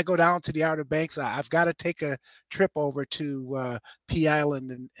time I go down to the Outer Banks, I've got to take a trip over to Pea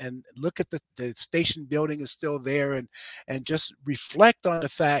Island and look at the station building is still there, and just reflect on the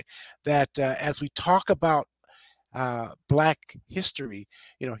fact that as we talk about Black history,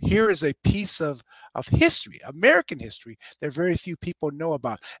 here is a piece of history, American history, that very few people know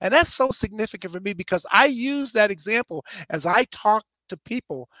about. And that's so significant for me because I use that example as I talk to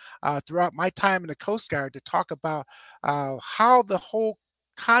people throughout my time in the Coast Guard to talk about how the whole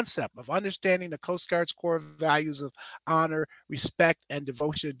concept of understanding the Coast Guard's core values of honor, respect, and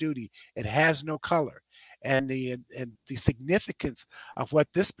devotion to duty, it has no color. And the significance of what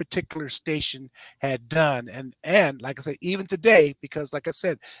this particular station had done, and like I said, even today, because like I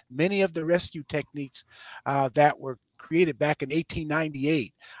said, many of the rescue techniques that were created back in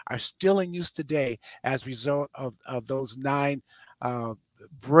 1898 are still in use today as a result of those 9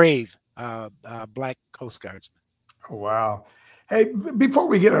 brave Black Coast Guardsmen. Oh, wow. Hey, before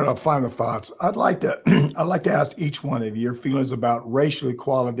we get into final thoughts, I'd like to ask each one of you your feelings about racial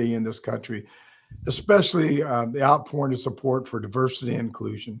equality in this country, especially the outpouring of support for diversity and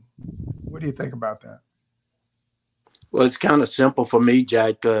inclusion. What do you think about that? Well, it's kind of simple for me,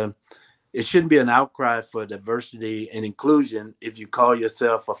 Jack. It shouldn't be an outcry for diversity and inclusion if you call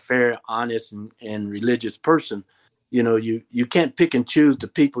yourself a fair, honest, and religious person. You can't pick and choose the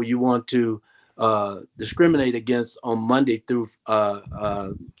people you want to discriminate against on Monday through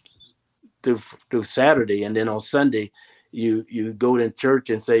Saturday, and then on Sunday you go to church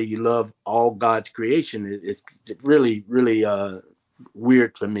and say you love all God's creation. It's really, really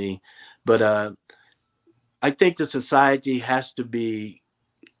weird for me. But I think the society has to be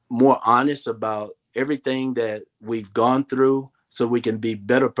more honest about everything that we've gone through so we can be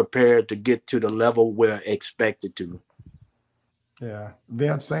better prepared to get to the level we're expected to. Yeah.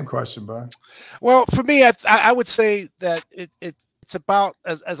 Vince, same question, bud. Well, for me, I would say that it's about,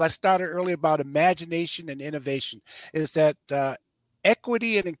 as I started earlier, about imagination and innovation, is that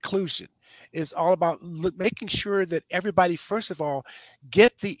equity and inclusion is all about making sure that everybody, first of all,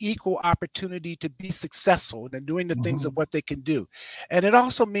 get the equal opportunity to be successful and doing the things of what they can do. And it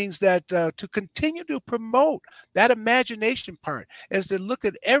also means that to continue to promote that imagination part is to look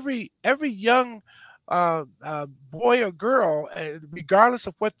at every young boy or girl, regardless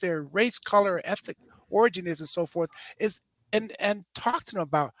of what their race, color, ethnic origin is and so forth, and talk to them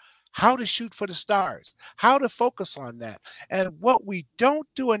about how to shoot for the stars, how to focus on that. And what we don't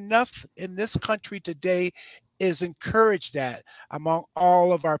do enough in this country today is encourage that among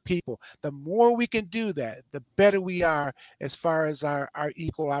all of our people. The more we can do that, the better we are as far as our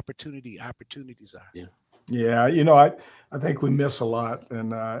equal opportunities are. Yeah. I think we miss a lot.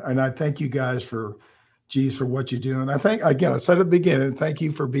 And I thank you guys for geez, for what you do. And I think, again, I said at the beginning, thank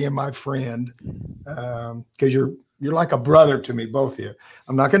you for being my friend, because you're like a brother to me, both of you.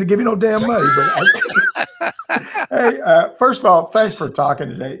 I'm not going to give you no damn money, but hey, first of all, thanks for talking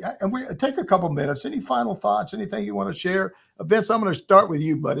today. And we take a couple minutes. Any final thoughts? Anything you want to share? Vince, I'm going to start with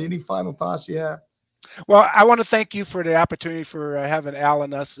you, buddy. Any final thoughts you have? Well, I want to thank you for the opportunity for having Al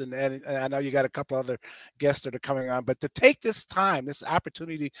and us, and I know you got a couple other guests that are coming on, but to take this time, this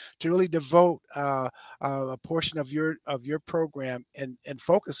opportunity to really devote a portion of your program and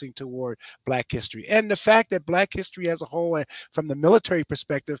focusing toward Black history, and the fact that Black history as a whole, from the military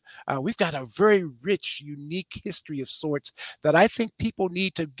perspective, we've got a very rich, unique history of sorts that I think people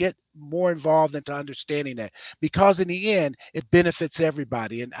need to get more involved into understanding that, because in the end it benefits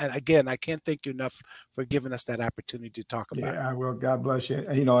everybody. And again, I can't thank you enough for giving us that opportunity to talk about it. Well, God bless you.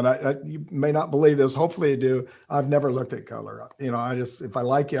 You know, and you may not believe this, hopefully you do. I've never looked at color. You know, I just, if I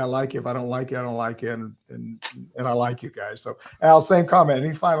like you, I like you. If I don't like you, I don't like you. And I like you guys. So Al, same comment.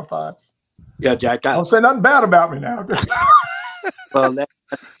 Any final thoughts? Yeah, Jack. Don't say nothing bad about me now. Well,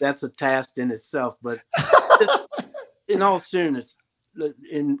 that's a task in itself, but in all seriousness,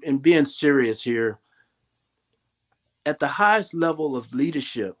 in being serious here, at the highest level of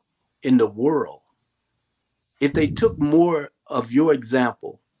leadership in the world, if they took more of your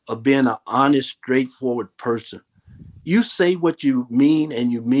example of being an honest, straightforward person, you say what you mean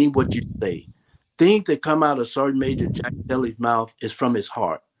and you mean what you say. Things that come out of Sergeant Major Jack Tilley's mouth is from his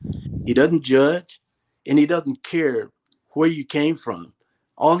heart. He doesn't judge, and he doesn't care where you came from.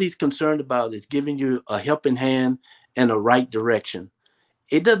 All he's concerned about is giving you a helping hand and a right direction.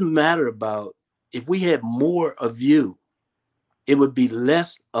 It doesn't matter about if we had more of you, it would be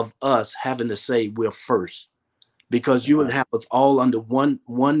less of us having to say we're first, because you would have us all under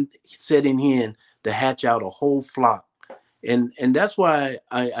one setting hen to hatch out a whole flock. And that's why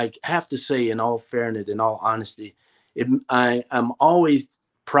I have to say, in all fairness, in all honesty, I'm always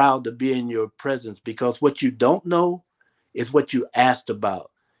proud to be in your presence, because what you don't know is what you asked about.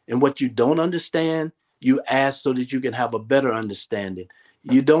 And what you don't understand, you ask so that you can have a better understanding.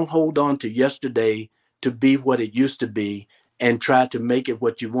 You don't hold on to yesterday to be what it used to be and try to make it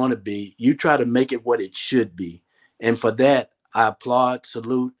what you want to be. You try to make it what it should be. And for that, I applaud,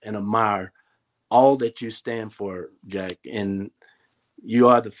 salute, and admire all that you stand for, Jack. And you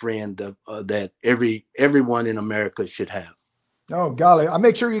are the friend that everyone in America should have. Oh, golly. I'll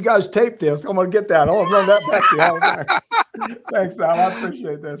make sure you guys tape this. I'm going to get that. I'll run that back to you all the time. Thanks, Al. I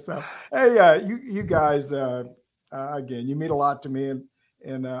appreciate that stuff. Hey, you guys, again, you mean a lot to me.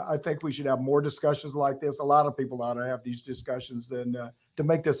 And I think we should have more discussions like this. A lot of people ought to have these discussions to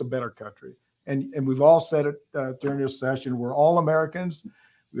make this a better country. And we've all said it during this session. We're all Americans.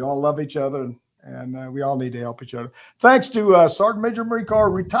 We all love each other, and we all need to help each other. Thanks to Sergeant Major Marine Corps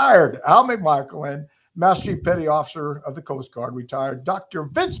retired Al McMichael and Master Chief Petty Officer of the Coast Guard retired Dr.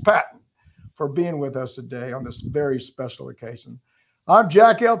 Vince Patton for being with us today on this very special occasion. I'm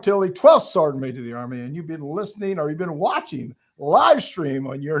Jack L. Tilley, 12th Sergeant Major of the Army, and you've been listening or you've been watching live stream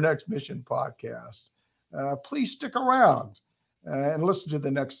on Your Next Mission podcast. Please stick around and listen to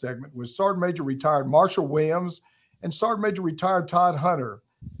the next segment with Sergeant Major retired Marshall Williams and Sergeant Major retired Todd Hunter.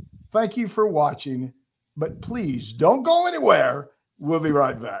 Thank you for watching, but please don't go anywhere. We'll be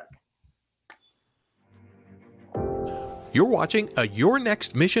right back. You're watching a Your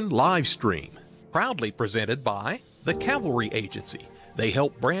Next Mission live stream, proudly presented by the Cavalry Agency. They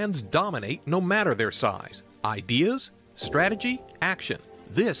help brands dominate no matter their size. Ideas, strategy, action.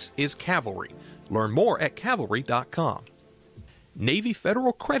 This is Cavalry. Learn more at cavalry.com. Navy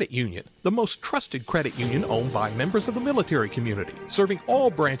Federal Credit Union, the most trusted credit union owned by members of the military community, serving all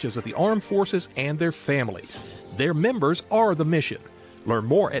branches of the armed forces and their families. Their members are the mission. Learn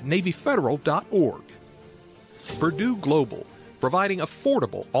more at NavyFederal.org. Purdue Global, providing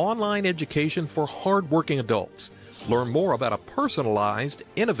affordable online education for hardworking adults. Learn more about a personalized,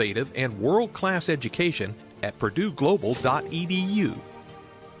 innovative, and world-class education at PurdueGlobal.edu.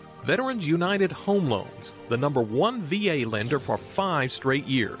 Veterans United Home Loans, the #1 VA lender for 5 straight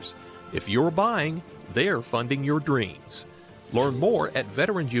years. If you're buying, they're funding your dreams. Learn more at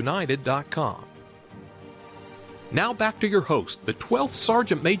VeteransUnited.com. Now back to your host, the 12th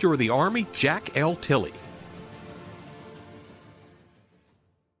Sergeant Major of the Army, Jack L. Tilley.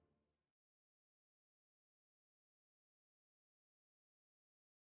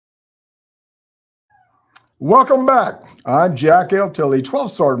 Welcome back. I'm Jack L. Tilley, 12th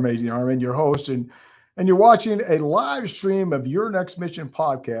Sergeant Major of the Army, and your host, and you're watching a live stream of Your Next Mission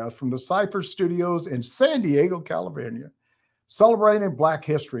podcast from the Cypher Studios in San Diego, California, celebrating Black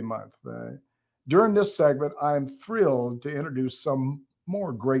History Month. During this segment, I am thrilled to introduce some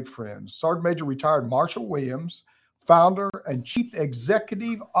more great friends. Sergeant Major retired Marshall Williams, founder and chief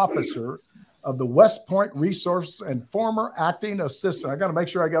executive officer of the West Point Resource and former acting assistant. I got to make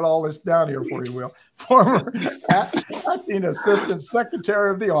sure I got all this down here for you, Will. Former acting assistant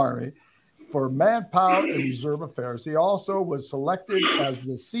secretary of the Army for Manpower and Reserve Affairs. He also was selected as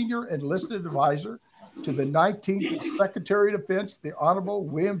the senior enlisted advisor to the 19th Secretary of Defense, the Honorable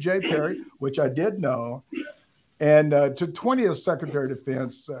William J. Perry, which I did know, and to 20th Secretary of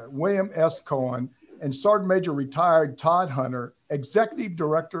Defense, William S. Cohen, and Sergeant Major retired Todd Hunter, Executive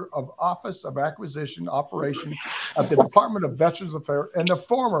Director of Office of Acquisition Operation at the Department of Veterans Affairs, and the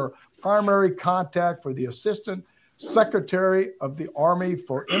former primary contact for the Assistant Secretary of the Army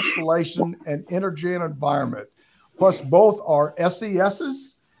for Installation and Energy and Environment. Plus, both are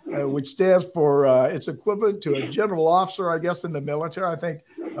SESs, which stands for, it's equivalent to a general officer, I guess, in the military. I think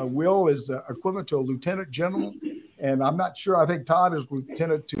Will is equivalent to a lieutenant general. And I'm not sure. I think Todd is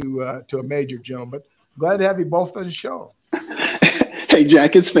lieutenant to a major general. But glad to have you both on the show. Hey,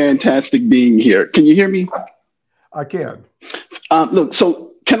 Jack, it's fantastic being here. Can you hear me? I can. Look,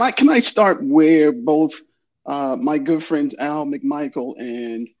 so can I start where both my good friends Al McMichael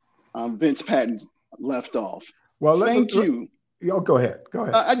and Vince Patton left off? Well, thank you. Oh, go ahead. Go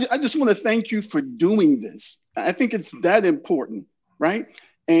ahead. I just want to thank you for doing this. I think it's that important, right?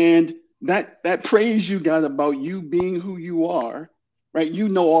 And that praise you got about you being who you are, right? You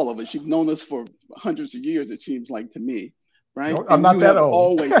know all of us. You've known us for hundreds of years, it seems like to me, right? No, I'm not that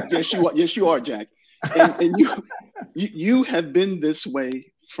old. Always, yes, you are, Jack. And you have been this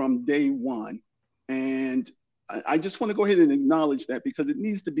way from day one. And I just want to go ahead and acknowledge that because it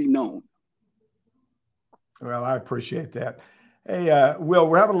needs to be known. Well, I appreciate that. Hey, Will,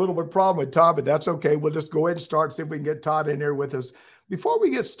 we're having a little bit of problem with Todd, but that's okay. We'll just go ahead and start, see if we can get Todd in here with us. Before we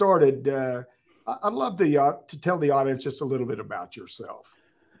get started, I'd love to tell the audience just a little bit about yourself.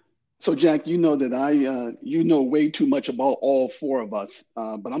 So, Jack, you know that you know way too much about all four of us,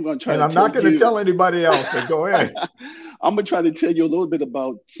 but I'm going to try. And I'm not going to tell anybody else, but go ahead. I'm going to try to tell you a little bit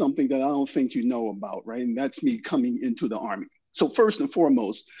about something that I don't think you know about, right? And that's me coming into the Army. So first and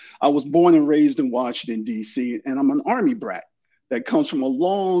foremost, I was born and raised in Washington, D.C., and I'm an Army brat that comes from a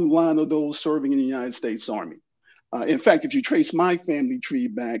long line of those serving in the United States Army. In fact, if you trace my family tree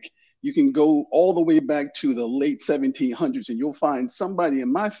back, you can go all the way back to the late 1700s and you'll find somebody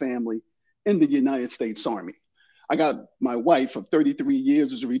in my family in the United States Army. I got my wife of 33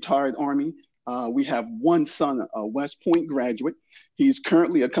 years as a retired Army. We have one son, a West Point graduate. He's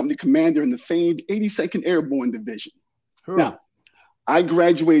currently a company commander in the famed 82nd Airborne Division. Sure. Now, I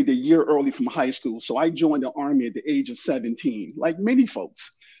graduated a year early from high school, so I joined the Army at the age of 17, like many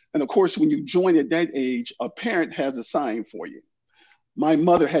folks. And of course, when you join at that age, a parent has a sign for you. My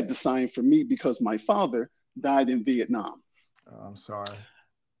mother had the sign for me because my father died in Vietnam. Oh, I'm sorry.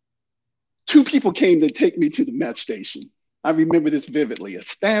 Two people came to take me to the MEF station. I remember this vividly, a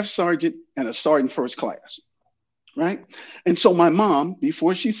staff sergeant and a sergeant first class, right? And so my mom,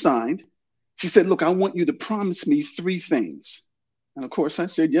 before she signed, she said, look, I want you to promise me 3 things. And of course I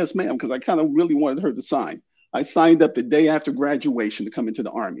said, yes, ma'am, because I kind of really wanted her to sign. I signed up the day after graduation to come into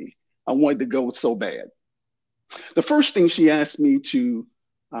the Army. I wanted to go so bad. The first thing she asked me to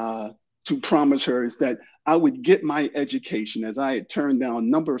promise her is that I would get my education, as I had turned down a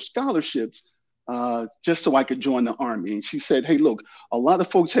number of scholarships just so I could join the Army. And she said, hey, look, a lot of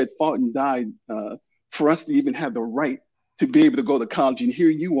folks had fought and died for us to even have the right to be able to go to college. And here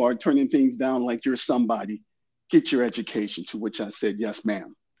you are turning things down like you're somebody. Get your education, to which I said, yes,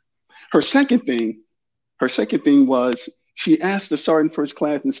 ma'am. Her second thing was she asked the sergeant first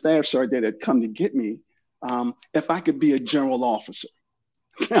class and staff sergeant that had come to get me if I could be a general officer.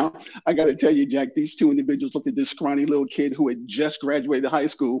 Now, I got to tell you, Jack, these two individuals looked at this scrawny little kid who had just graduated high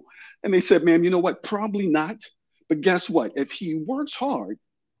school, and they said, ma'am, you know what? Probably not. But guess what? If he works hard,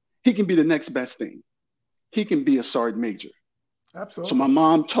 he can be the next best thing. He can be a sergeant major. Absolutely. So my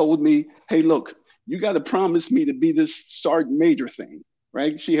mom told me, hey, look, you got to promise me to be this sergeant major thing,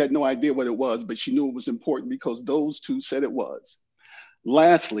 right? She had no idea what it was, but she knew it was important because those two said it was.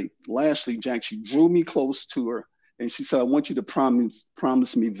 Lastly, Jack, she drew me close to her and she said, I want you to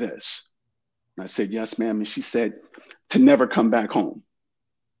promise me this. And I said, yes, ma'am. And she said, to never come back home.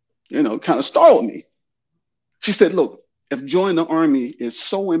 You know, kind of startled me. She said, look, if joining the Army is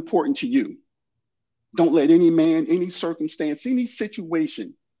so important to you, don't let any man, any circumstance, any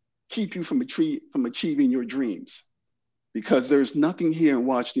situation keep you from achieving your dreams, because there's nothing here in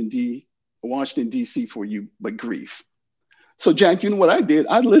Washington, D.C. for you but grief. So, Jack, you know what I did?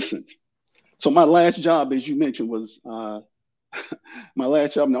 I listened. So my last job, as you mentioned, was my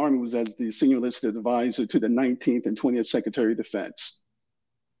last job in the Army was as the senior enlisted advisor to the 19th and 20th Secretary of Defense.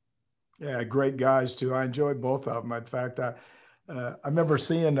 Yeah, great guys too. I enjoyed both of them. In fact, I remember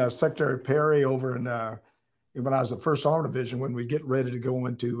seeing Secretary Perry over in when I was at First Army Division when we get ready to go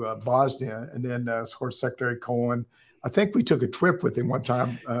into Bosnia, and then of course Secretary Cohen. I think we took a trip with him one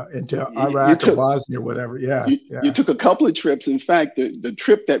time into Iraq or Bosnia or whatever. Yeah, you took a couple of trips. In fact, the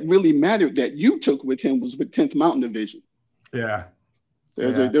trip that really mattered that you took with him was with 10th Mountain Division. Yeah.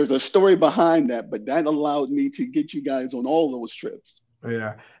 There's a story behind that, but that allowed me to get you guys on all those trips.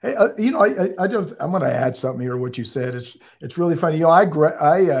 Yeah. Hey, I'm going to add something here to what you said. It's really funny.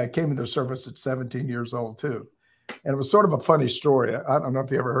 I came into the service at 17 years old too. And it was sort of a funny story. I don't know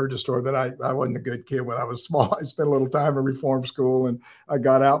if you ever heard the story, but I wasn't a good kid when I was small. I spent a little time in reform school and I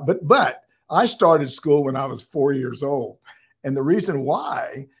got out. But I started school when I was 4 years old. And the reason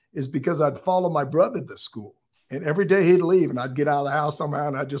why is because I'd follow my brother to school. And every day he'd leave and I'd get out of the house somehow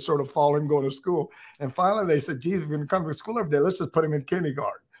and I'd just sort of follow him going to school. And finally they said, geez, we're going to come to school every day. Let's just put him in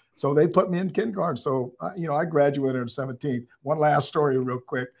kindergarten. So they put me in kindergarten. So, I graduated in 17th. One last story real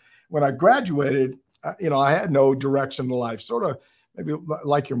quick. When I graduated, I had no direction in life, sort of maybe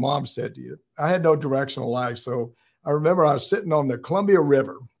like your mom said to you. I had no direction in life. So I remember I was sitting on the Columbia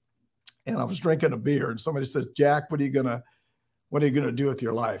River and I was drinking a beer and somebody says, Jack, what are you going to do with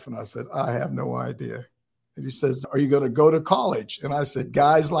your life? And I said, I have no idea. And he says, are you going to go to college? And I said,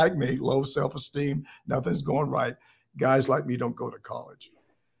 guys like me, low self-esteem, nothing's going right. Guys like me don't go to college.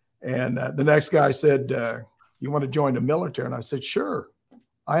 And the next guy said, you want to join the military? And I said, sure.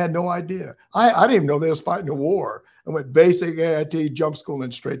 I had no idea. I didn't even know they was fighting a war. I went basic AIT, jump school,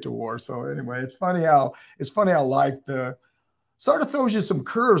 and straight to war. So anyway, it's funny how life sort of throws you some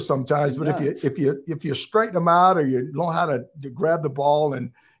curves sometimes. But if you straighten them out or you know how to grab the ball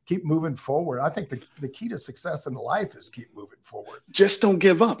and keep moving forward, I think the key to success in life is keep moving forward. Just don't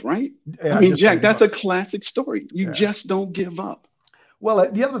give up, right? Yeah, I mean, Jack, that's a classic story. You just don't give up.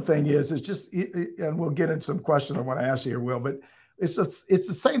 Well, the other thing is just, and we'll get into some questions I want to ask you here, Will, but it's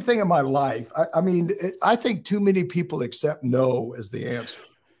the same thing in my life. I think too many people accept no as the answer.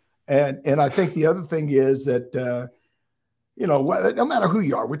 And I think the other thing is that, no matter who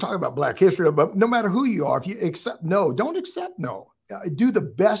you are, we're talking about Black history, but no matter who you are, if you accept no, don't accept no. Do the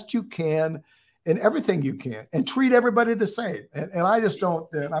best you can in everything you can and treat everybody the same. And I just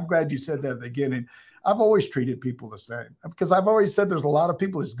don't, and I'm glad you said that at the beginning. I've always treated people the same because I've always said there's a lot of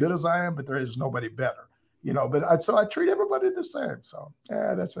people as good as I am, but there is nobody better, so I treat everybody the same. So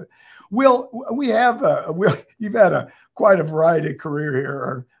yeah, that's it. Will, you've had quite a variety of career here,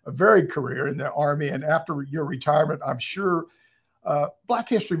 or a varied career in the Army. And after your retirement, I'm sure Black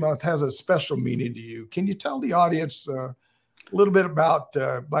History Month has a special meaning to you. Can you tell the audience a little bit about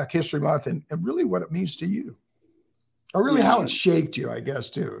Black History Month and really what it means to you, or really how it shaped you, I guess,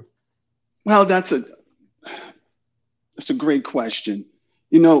 too? Well, that's a great question.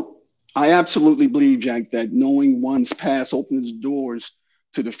 I absolutely believe, Jack, that knowing one's past opens doors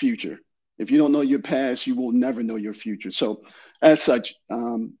to the future. If you don't know your past, you will never know your future. So as such,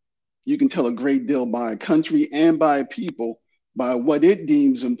 you can tell a great deal by a country and by a people by what it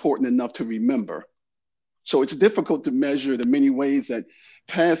deems important enough to remember. So it's difficult to measure the many ways that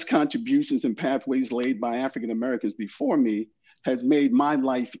past contributions and pathways laid by African Americans before me has made my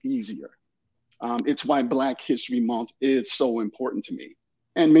life easier. It's why Black History Month is so important to me,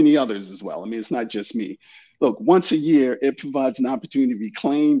 and many others as well. I mean, it's not just me. Look, once a year, it provides an opportunity to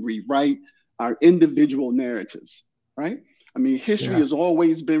reclaim, rewrite our individual narratives, right? I mean, history has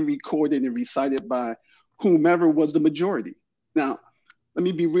always been recorded and recited by whomever was the majority. Now, let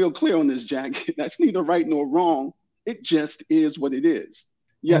me be real clear on this, Jack. That's neither right nor wrong. It just is what it is.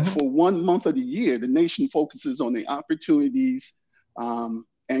 Yet for 1 month of the year, the nation focuses on the opportunities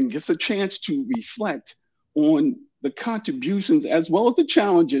and gets a chance to reflect on the contributions as well as the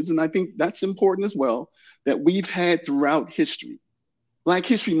challenges, and I think that's important as well, that we've had throughout history. Black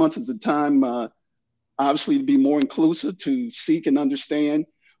History Month is a time, obviously, to be more inclusive, to seek and understand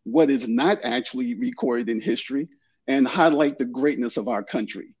what is not actually recorded in history and highlight the greatness of our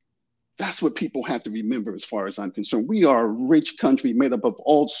country. That's what people have to remember as far as I'm concerned. We are a rich country made up of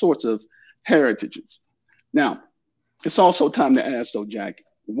all sorts of heritages. Now, it's also time to ask, though, Jack,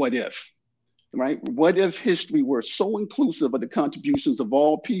 what if? Right? What if history were so inclusive of the contributions of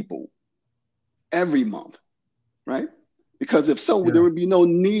all people every month, right? Because if so, there would be no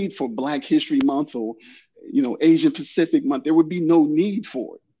need for Black History Month or, Asian Pacific Month. There would be no need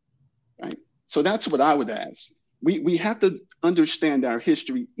for it, right? So that's what I would ask. We have to understand our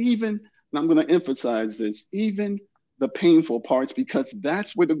history, even, and I'm going to emphasize this, even the painful parts, because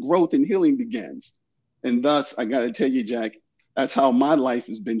that's where the growth and healing begins. And thus, I got to tell you, Jack, that's how my life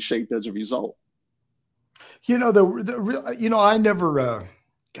has been shaped as a result. I never,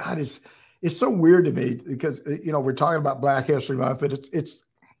 God, it's so weird to me because, we're talking about Black History Month, but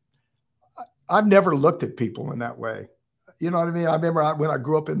I've never looked at people in that way. You know what I mean? I remember when I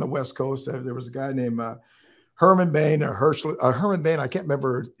grew up in the West Coast, there was a guy named Herman Bain or Herman Bain. I can't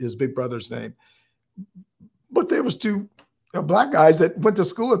remember his big brother's name, but there was two black guys that went to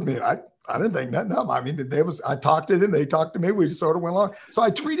school with me. And I didn't think nothing of them. I mean, I talked to them, they talked to me. We just sort of went along. So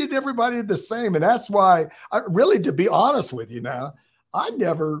I treated everybody the same. And that's why to be honest with you now, I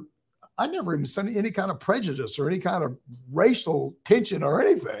never even sent any kind of prejudice or any kind of racial tension or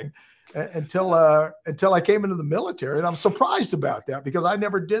anything until I came into the military. And I'm surprised about that because I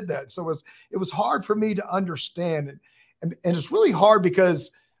never did that. So it was hard for me to understand it. And it's really hard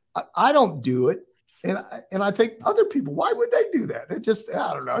because I don't do it. And I think other people, why would they do that? It just,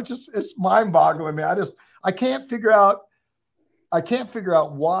 I don't know. It's mind boggling me. I can't figure out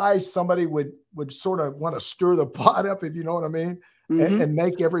why somebody would sort of want to stir the pot up, if you know what I mean, and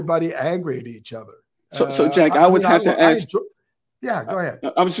make everybody angry at each other. So Jack, I would have to ask. Yeah, go ahead.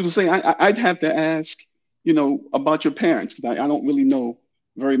 I was just saying, I'd have to ask, about your parents. I don't really know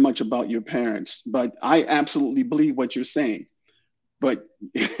very much about your parents, but I absolutely believe what you're saying. But,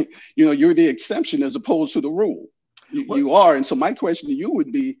 you're the exception as opposed to the rule. You are. And so my question to you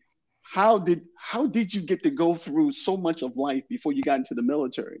would be, how did you get to go through so much of life before you got into the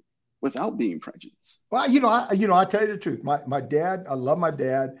military without being prejudiced? Well, I tell you the truth. My dad, I love my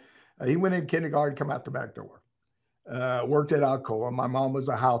dad. He went in kindergarten, come out the back door. Worked at Alcoa. My mom was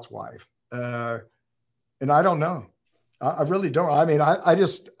a housewife. And I don't know. I really don't. I mean, I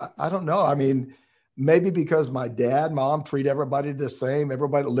don't know. I mean, maybe because my dad, mom treat everybody the same.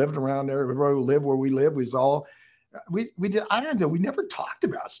 Everybody lived around there. Everybody who lived where we lived was all, we did. I don't know. We never talked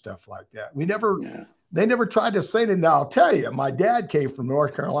about stuff like that. They never tried to say it. Now I'll tell you, my dad came from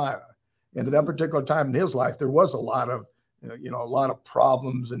North Carolina. And at that particular time in his life, there was a lot of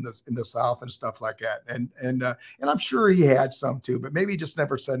problems in the South and stuff like that. And I'm sure he had some too, but maybe he just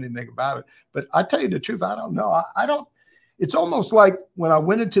never said anything about it. But I tell you the truth, I don't know. I don't. It's almost like when I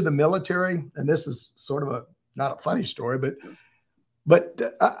went into the military, and this is sort of not a funny story, but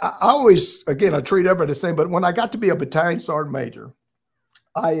I always, again, I treat everybody the same. But when I got to be a battalion sergeant major,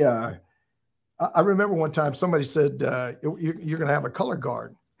 I remember one time somebody said, you're going to have a color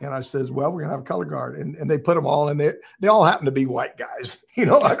guard. And I says, well, we're going to have a color guard. And they put them all in there. They all happen to be white guys,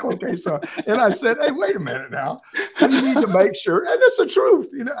 like, okay. So, and I said, hey, wait a minute now. We need to make sure, and it's the truth.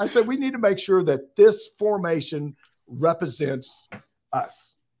 I said, we need to make sure that this formation represents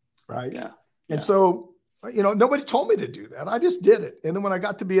us. Right. Yeah. And so, nobody told me to do that. I just did it. And then when I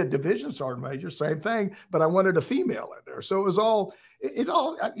got to be a division sergeant major, same thing, but I wanted a female in there. So it was all,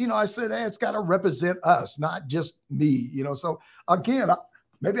 I said, hey, it's got to represent us, not just me, So again,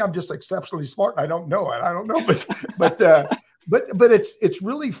 maybe I'm just exceptionally smart. I don't know it. I don't know, but it's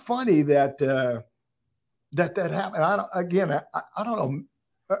really funny that happened. I don't know.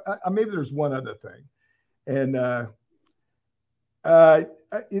 Maybe there's one other thing, and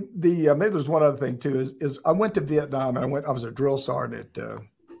maybe there's one other thing too. Is I went to Vietnam and I was a drill sergeant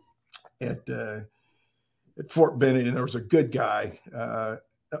at Fort Benning, and there was a good guy,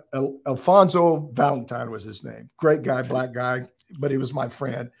 Alfonso Valentine was his name. Great guy, black guy. But he was my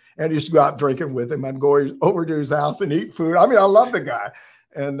friend, and I used to go out drinking with him. I'd go over to his house and eat food. I mean, I love the guy.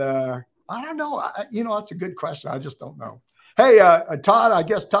 And I don't know. That's a good question. I just don't know. Hey, Todd, I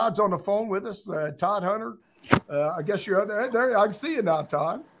guess Todd's on the phone with us. Todd Hunter, I guess you're there. I can see you now,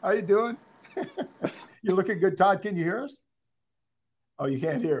 Todd. How you doing? You're looking good, Todd. Can you hear us? Oh, you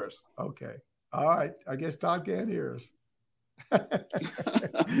can't hear us. Okay. All right. I guess Todd can't hear us.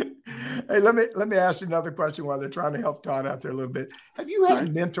 Hey, let me ask you another question while they're trying to help Todd out there a little bit. Have you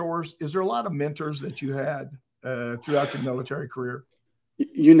had mentors? Is there a lot of mentors that you had throughout your military career?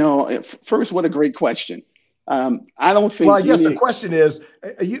 First, what a great question. I don't think. Well, I guess the question is,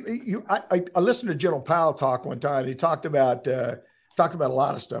 I listened to General Powell talk one time. He talked about a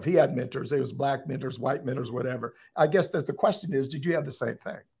lot of stuff. He had mentors. There was black mentors, white mentors, whatever. I guess that's the question is, did you have the same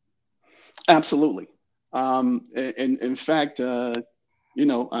thing? Absolutely. In fact,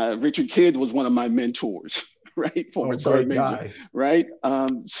 Richard Kidd was one of my mentors, right? Former sergeant major, right?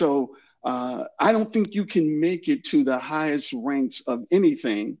 So I don't think you can make it to the highest ranks of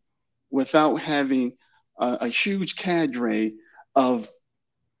anything without having a huge cadre of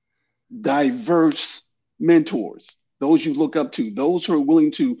diverse mentors, those you look up to, those who are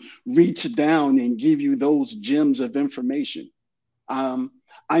willing to reach down and give you those gems of information.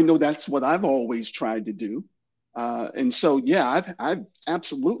 I know that's what I've always tried to do. And so, yeah, I've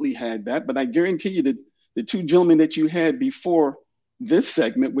absolutely had that, but I guarantee you that the two gentlemen that you had before this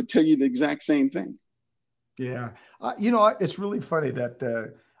segment would tell you the exact same thing. Yeah. It's really funny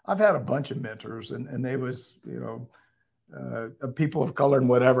that I've had a bunch of mentors and they was, people of color and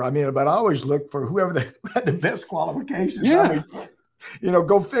whatever. I mean, but I always look for whoever had the best qualifications. Yeah. I mean,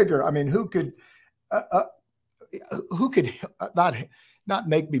 go figure. I mean, who could not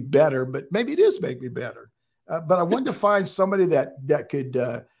make me better, but maybe it is make me better. But I wanted to find somebody that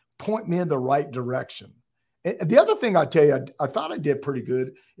could point me in the right direction. And the other thing I tell you, I thought I did pretty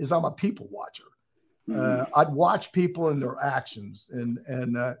good is I'm a people watcher. I'd watch people and their actions, and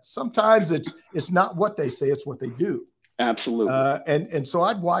sometimes it's not what they say, it's what they do. Absolutely. And so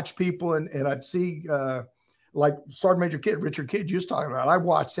I'd watch people and I'd see like Sergeant Major Kidd, Richard Kidd, you was talking about. I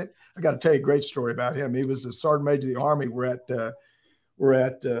watched it. I got to tell you a great story about him. He was a Sergeant Major of the Army. We're at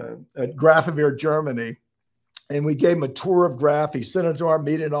Grafenwehr, Germany, and we gave him a tour of Graf. He sent us to our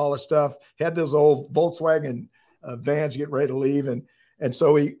meeting and all the stuff. Had those old Volkswagen vans getting ready to leave, and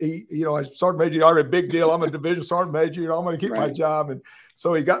so he Sergeant Major of the Army, big deal. I'm a division Sergeant Major. I'm going to keep my job. And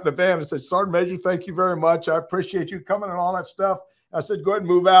so he got in the van and said, "Sergeant Major, thank you very much. I appreciate you coming and all that stuff." I said, "Go ahead and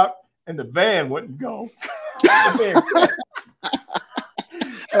move out," and the van wouldn't go.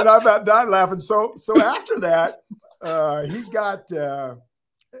 And I about died laughing. So after that, he got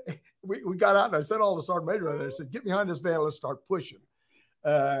we got out, and I said all the Sergeant Major there. I said, "Get behind this van, let's start pushing."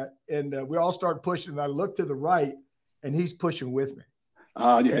 And we all started pushing. And I looked to the right, and he's pushing with me.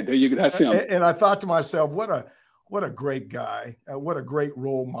 Yeah, there you go. That's him. And I thought to myself, what a great guy, what a great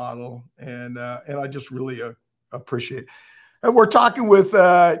role model, and I just really appreciate it. And we're talking with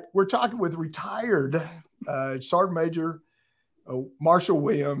retired Sergeant Major Marshall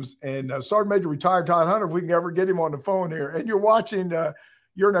Williams and Sergeant Major retired Todd Hunter, if we can ever get him on the phone here. And you're watching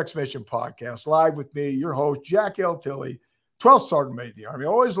Your Next Mission podcast live with me, your host, Jack L. Tilley, 12th Sergeant Major of the Army. I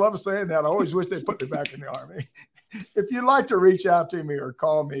always love saying that. I always wish they'd put me back in the Army. If you'd like to reach out to me or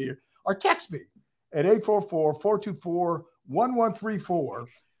call me or text me at 844-424-1134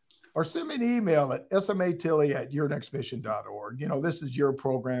 or send me an email at smatilley@yournextmission.org. This is your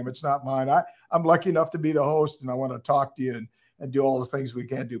program. It's not mine. I'm lucky enough to be the host, and I want to talk to you and do all the things we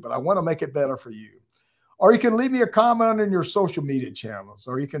can do, but I want to make it better for you. Or you can leave me a comment on your social media channels,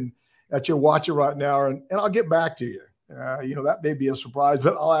 or you can, that you're watching right now, and I'll get back to you. That may be a surprise,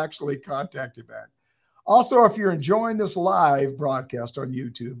 but I'll actually contact you back. Also, if you're enjoying this live broadcast on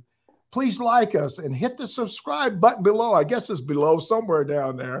YouTube, please like us and hit the subscribe button below. I guess it's below somewhere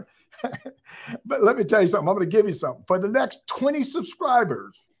down there. But let me tell you something. I'm going to give you something. For the next 20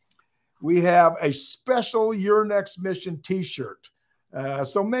 subscribers, we have a special Your Next Mission t-shirt.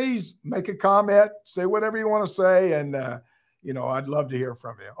 So Maze, make a comment, say whatever you want to say, and, I'd love to hear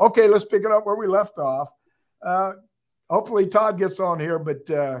from you. Okay, let's pick it up where we left off. Hopefully Todd gets on here, but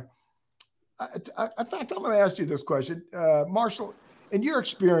in fact, I'm going to ask you this question. Marshall, in your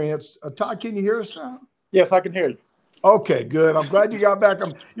experience, Todd, can you hear us now? Yes, I can hear you. Okay, good. I'm glad you got back.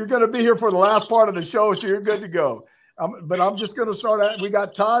 You're going to be here for the last part of the show, so you're good to go. But I'm just going to start out. We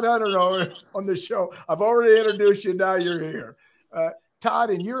got Todd Hunter on the show. I've already introduced you. Now you're here.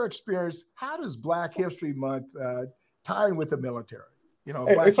 Todd, in your experience, how does Black History Month tie in with the military?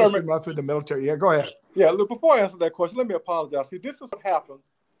 Black History Month with the military. Yeah, go ahead. Yeah, look, before I answer that question, let me apologize. See, this is what happens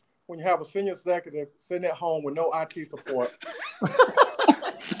when you have a senior executive sitting at home with no IT support.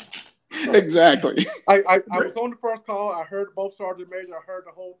 Exactly. I was on the first call. I heard both Sergeant Major. I heard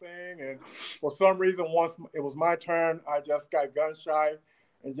the whole thing. And for some reason, once it was my turn, I just got gun shy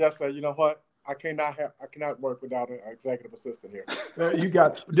and just said, you know what? I cannot work without an executive assistant here.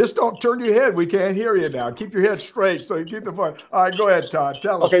 Just don't turn your head. We can't hear you now. Keep your head straight so you keep the point. All right, go ahead, Todd.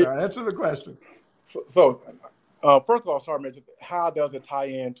 Tell us now. Answer the question. So first of all, Sergeant Major, how does it tie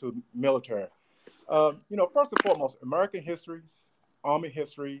into military? First and foremost, American history, Army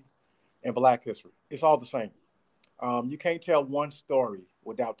history, and Black history. It's all the same. You can't tell one story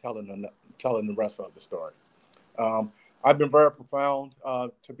without telling the rest of the story. I've been very profound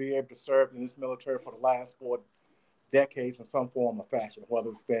to be able to serve in this military for the last 4 decades in some form or fashion, whether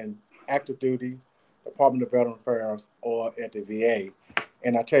it's been active duty, Department of Veteran Affairs, or at the VA.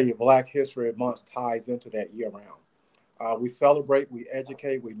 And I tell you, Black History Month ties into that year-round. We celebrate, we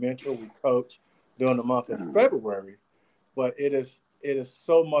educate, we mentor, we coach during the month of February, but it is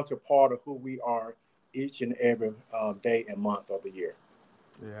so much a part of who we are each and every day and month of the year.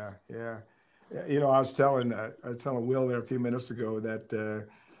 Yeah. I was telling Will there a few minutes ago that,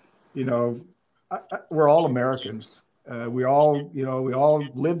 we're all Americans. We all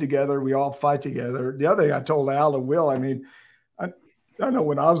live together. We all fight together. The other thing I told Al and Will, I know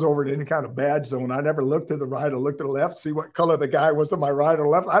when I was over at any kind of badge zone, I never looked to the right or looked to the left, see what color the guy was on my right or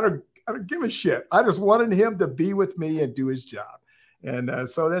left. I don't give a shit. I just wanted him to be with me and do his job. And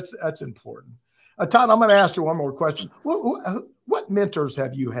so that's important. Todd, I'm going to ask you one more question. What mentors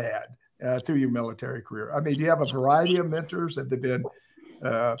have you had through your military career? I mean, do you have a variety of mentors? Have they been?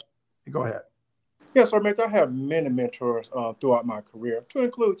 Go ahead. Yes, sir, Mitch. I have many mentors throughout my career, to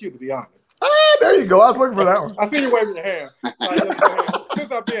include you, to be honest. Ah, there you go. I was looking for that one. I see you waving your hand. So I just go ahead.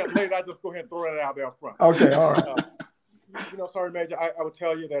 Since I'm being late, I just go ahead and throw that out there up front. Okay, all right. Sergeant Major, I would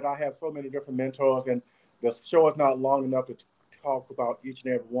tell you that I have so many different mentors, and the show is not long enough to talk about each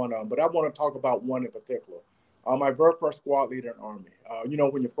and every one of them, but I want to talk about one in particular. My very first squad leader in the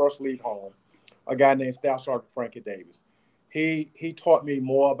Army. When you first leave home, a guy named Staff Sergeant Frankie Davis. He taught me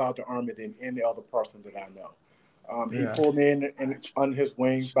more about the Army than any other person that I know. He pulled me in under his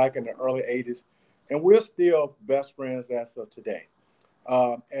wings back in the early 80s, and we're still best friends as of today.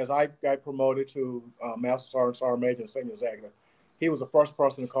 As I got promoted to Master Sergeant, Sergeant Major, and Senior Executive, he was the first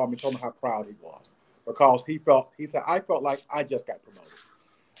person to call me and told me how proud he was, because he said, I felt like I just got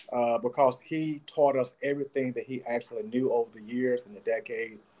promoted, because he taught us everything that he actually knew over the years and the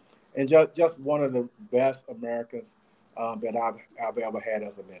decade, and just one of the best Americans that I've ever had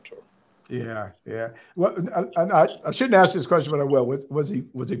as a mentor. Yeah. Well, and I shouldn't ask this question, but I will. Was he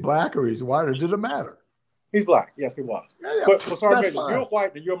black or he's white, or did it matter? He's black. Yes, he was. Yeah. But Sergeant Major, you're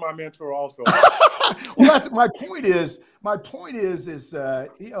white, and you're my mentor also. Well, that's my point. My point is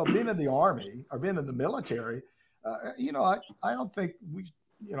being in the Army or being in the military, I don't think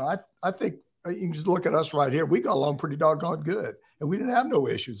I think you can just look at us right here. We got along pretty doggone good, and we didn't have no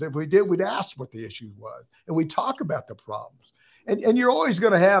issues. If we did, we'd ask what the issue was, and we talk about the problems. And you're always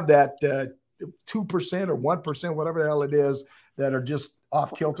going to have that 2% or 1%, whatever the hell it is, that are just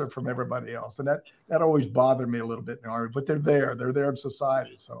off kilter from everybody else. And that always bothered me a little bit in the Army, but they're there in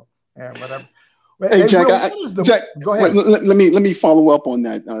society. So, whatever. Hey, Jack, Jack, go ahead. Let me follow up on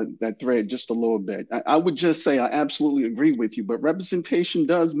that thread just a little bit. I would just say I absolutely agree with you, but representation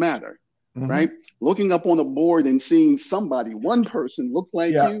does matter, right? Looking up on a board and seeing one person look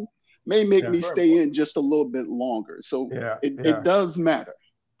like you may make me stay in just a little bit longer. So it does matter.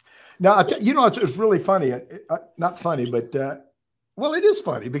 Now, it's really funny. Not funny, but it is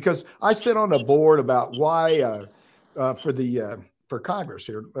funny, because I sit on a board about why for Congress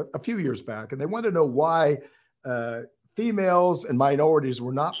here a few years back, and they wanted to know why females and minorities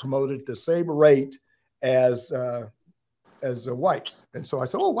were not promoted at the same rate as whites. And so I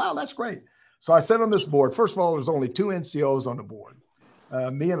said, oh, wow, that's great. So I sat on this board. First of all, there's only 2 NCOs on the board,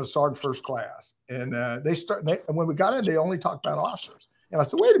 me and a sergeant first class. And when we got in, they only talked about officers. And I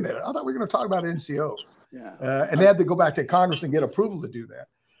said, wait a minute, I thought we were going to talk about NCOs. And they had to go back to Congress and get approval to do that.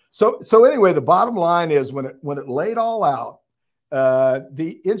 So anyway, the bottom line is when it laid all out,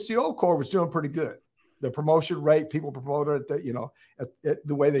 the NCO Corps was doing pretty good. The promotion rate, people promoted at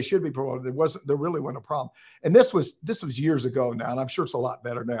the way they should be promoted. There really wasn't a problem. And this was years ago now, and I'm sure it's a lot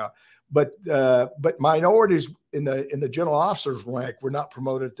better now. But minorities in the general officers rank were not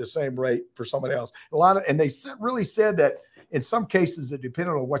promoted at the same rate for someone else. And they really said that in some cases it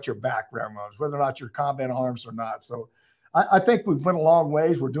depended on what your background was, whether or not you're combat arms or not. So I think we've went a long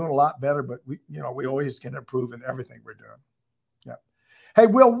ways. We're doing a lot better, but we always can improve in everything we're doing. Yeah. Hey,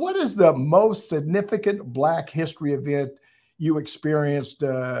 Will, what is the most significant Black history event you experienced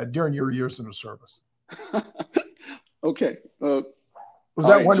during your years in the service? Okay. Was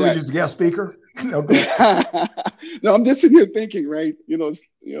that one where you was a guest speaker? No, I'm just sitting here thinking, right?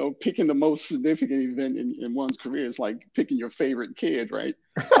 Picking the most significant event in one's career is like picking your favorite kid, right?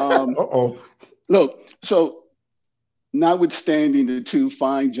 Look, so notwithstanding the 2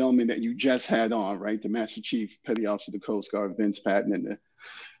 fine gentlemen that you just had on, right? The Master Chief Petty Officer of the Coast Guard, Vince Patton, and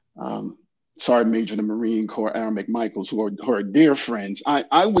the Sergeant Major of the Marine Corps, Aaron McMichaels, who are dear friends.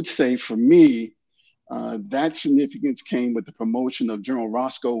 I would say for me, that significance came with the promotion of General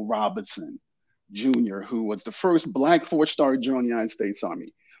Roscoe Robinson, Jr., who was the first Black 4-star general in the United States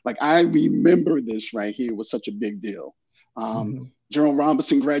Army. Like, I remember this right here was such a big deal. General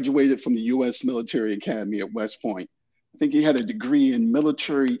Robinson graduated from the U.S. Military Academy at West Point. I think he had a degree in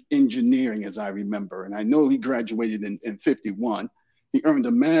military engineering, as I remember. And I know he graduated in 51. He earned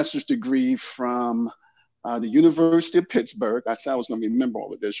a master's degree from the University of Pittsburgh. I said I was going to remember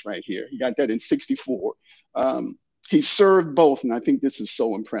all of this right here. He got that in 64. He served both, and I think this is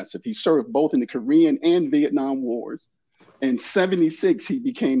so impressive. He served both in the Korean and Vietnam Wars. In 76, he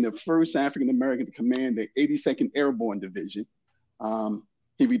became the first African-American to command the 82nd Airborne Division.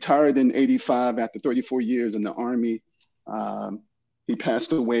 He retired in 85 after 34 years in the Army. He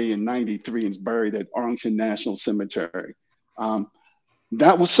passed away in 93 and is buried at Arlington National Cemetery.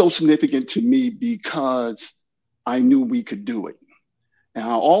 That was so significant to me because I knew we could do it. And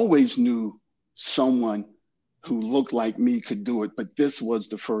I always knew someone who looked like me could do it, but this was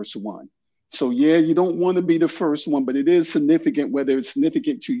the first one. So yeah, you don't want to be the first one, but it is significant. Whether it's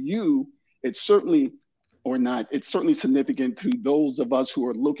significant to you, it's certainly or not. It's certainly significant to those of us who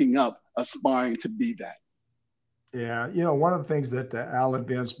are looking up, aspiring to be that. Yeah, one of the things that Al and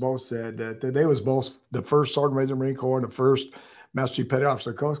Vince both said that they was both the first Sergeant Major of the Marine Corps and the first Master Chief Petty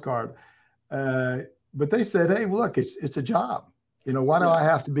Officer of the Coast Guard. But they said, "Hey, look, it's a job. Why do I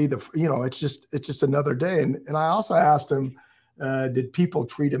have to be the? It's just another day." And I also asked him, did people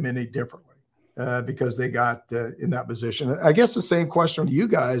treat him any differently because they got in that position? I guess the same question to you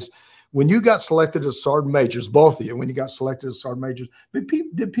guys. When you got selected as sergeant majors, both of you, when you got selected as sergeant majors,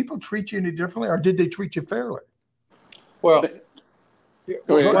 did people treat you any differently, or did they treat you fairly? Well,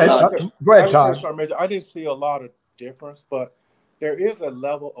 go ahead, Todd. I didn't see a lot of difference, but there is a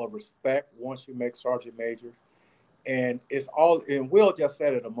level of respect once you make sergeant major. And and Will just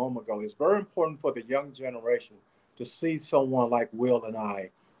said it a moment ago, it's very important for the young generation to see someone like Will and I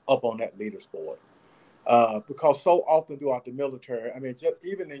up on that leaders board. Because so often throughout the military,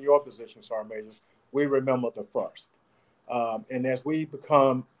 even in your position, Sergeant Major, we remember the first. And as we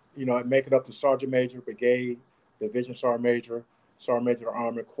become, make it up to Sergeant Major, Brigade, Division Sergeant Major of the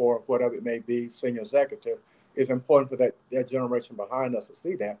Army Corps, whatever it may be, senior executive, it's important for that generation behind us to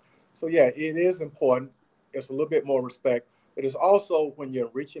see that. So yeah, it is important. It's a little bit more respect, but it's also when you're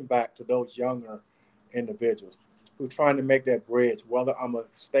reaching back to those younger individuals who are trying to make that bridge, whether I'm going to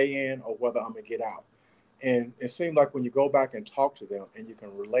stay in or whether I'm going to get out. And it seems like when you go back and talk to them and you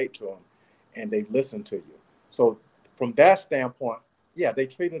can relate to them and they listen to you. So from that standpoint, yeah, they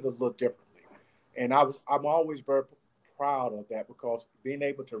treated it a little differently. And I'm always very proud of that, because being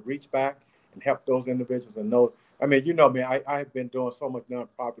able to reach back and help those individuals and know, I've been doing so much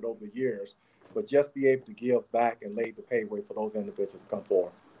nonprofit over the years, but just be able to give back and lay the pathway for those individuals to come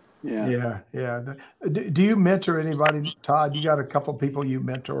forward. Yeah. Do you mentor anybody, Todd? You got a couple of people you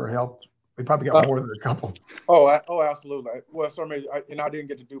mentor or help? We probably got more than a couple. Oh, absolutely. Well, sorry, I didn't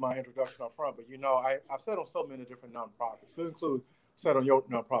get to do my introduction up front, but I've sat on so many different nonprofits, to include sat on your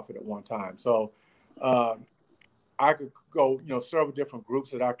nonprofit at one time. So I could go, several different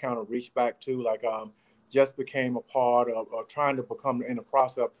groups that I kind of reached back to, like just became a part of trying to become, in the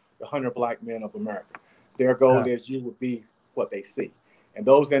process, the 100 Black Men of America. Their goal is you would be what they see. And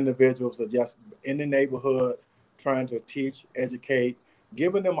those individuals are just in the neighborhoods trying to teach, educate,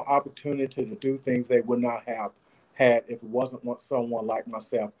 giving them an opportunity to do things they would not have had if it wasn't someone like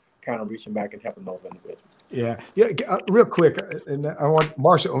myself kind of reaching back and helping those individuals. Yeah. Real quick, and I want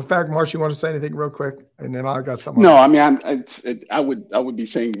Marcia. In fact, Marcia, you want to say anything real quick, and then I got something. No, I would be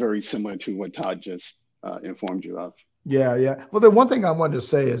saying very similar to what Todd just informed you of. Yeah. Well, the one thing I wanted to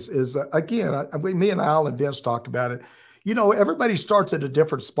say is again, me and Al and Vince talked about it. Everybody starts at a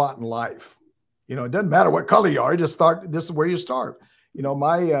different spot in life. It doesn't matter what color you are. You just start. This is where you start.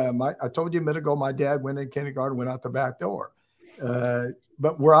 I told you a minute ago, my dad went in kindergarten, went out the back door.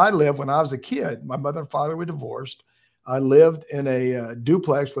 But where I lived when I was a kid, my mother and father were divorced. I lived in a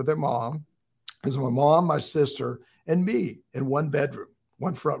duplex with their mom. It was my mom, my sister, and me in one bedroom,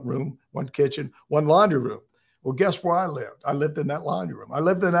 one front room, one kitchen, one laundry room. Well, guess where I lived? I lived in that laundry room. I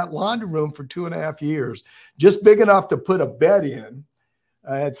lived in that laundry room for 2.5 years, just big enough to put a bed in.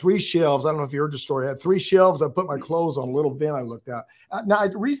 I had 3 shelves. I don't know if you heard the story. I had 3 shelves. I put my clothes on a little bin I looked out. Now,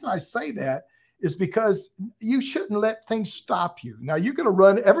 the reason I say that is because you shouldn't let things stop you. Now, you're going to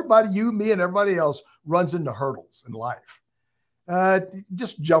run. Everybody, you, me, and everybody else runs into hurdles in life.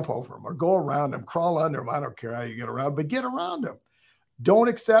 Just jump over them or go around them, crawl under them. I don't care how you get around, but get around them. Don't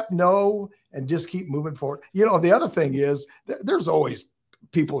accept no and just keep moving forward. The other thing is there's always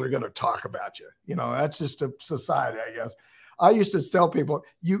people that are going to talk about you. That's just a society, I guess. I used to tell people,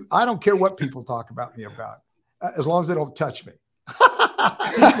 I don't care what people talk about me about, as long as they don't touch me. You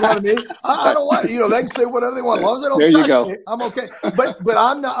know what I mean? I don't want, they can say whatever they want. As long as they don't touch me, I'm okay. But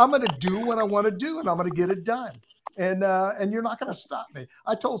I'm going to do what I want to do, and I'm going to get it done. And you're not going to stop me.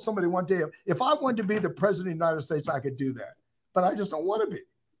 I told somebody one day, if I wanted to be the president of the United States, I could do that. But I just don't want to be.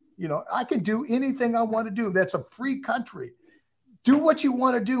 I can do anything I want to do. That's a free country. Do what you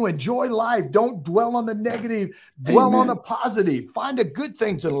want to do. Enjoy life. Don't dwell on the negative. Dwell on the positive. Find the good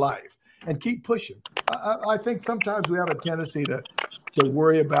things in life and keep pushing. I think sometimes we have a tendency to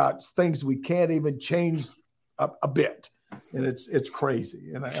worry about things we can't even change a bit. And it's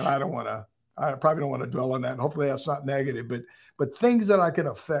crazy. And I don't want to. I probably don't want to dwell on that. And hopefully that's not negative. But things that I can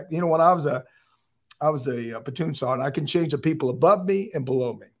affect. When I was a platoon sergeant, I can change the people above me and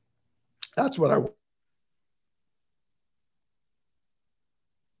below me. That's what I.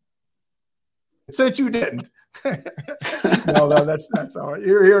 Since you didn't. No, that's all right.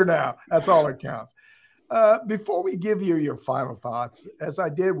 You're here now. That's all that counts. Before we give you your final thoughts, as I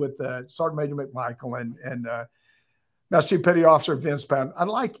did with Sergeant Major McMichael and Master Chief Petty Officer Vince Patton, I'd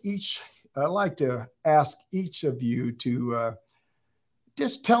like to ask each of you to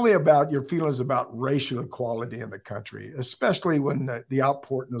just tell me about your feelings about racial equality in the country, especially when the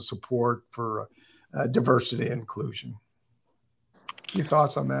outpouring of support for diversity and inclusion. Your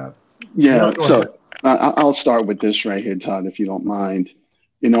thoughts on that? Yeah, so I'll start with this right here, Todd, if you don't mind.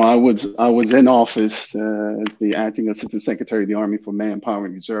 You know, I was in office as the acting Assistant Secretary of the Army for Manpower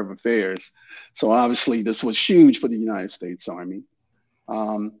and Reserve Affairs. So obviously this was huge for the United States Army.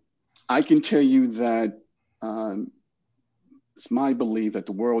 I can tell you that it's my belief that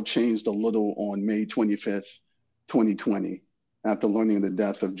the world changed a little on May 25th, 2020, after learning of the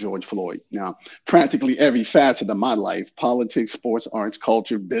death of George Floyd. Now, practically every facet of my life, politics, sports, arts,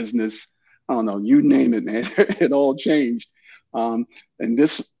 culture, business, I don't know, you name it, man, it all changed. And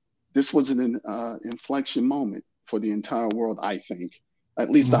this was an inflection moment for the entire world, I think. At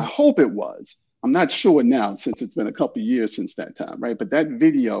least I hope it was. I'm not sure now, since it's been a couple of years since that time, right? But that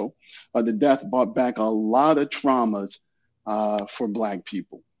video of the death brought back a lot of traumas for Black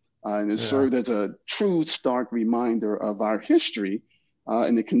people. And it served as a true stark reminder of our history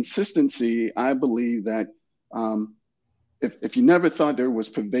and the consistency. I believe that if you never thought there was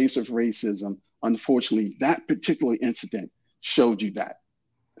pervasive racism, unfortunately, that particular incident showed you that.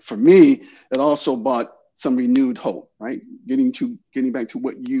 For me, it also brought some renewed hope, right? Getting back to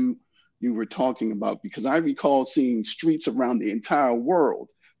what you were talking about, because I recall seeing streets around the entire world,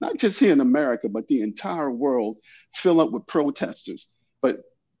 not just here in America, but the entire world fill up with protesters. But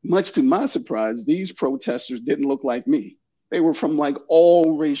much to my surprise, these protesters didn't look like me. They were from like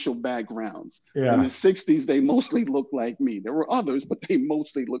all racial backgrounds. Yeah. In the 60s, they mostly looked like me. There were others, but they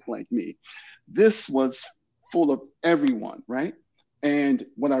mostly looked like me. This was full of everyone, right? And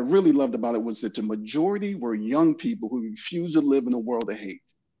what I really loved about it was that the majority were young people who refused to live in a world of hate.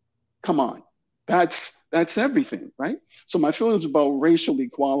 Come on, that's everything, right? So my feelings about racial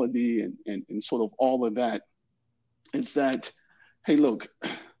equality and sort of all of that is that, hey, look,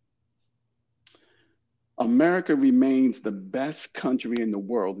 America remains the best country in the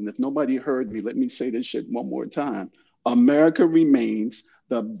world. And if nobody heard me, let me say this shit one more time. America remains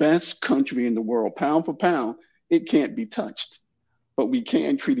the best country in the world. Pound for pound, it can't be touched. But we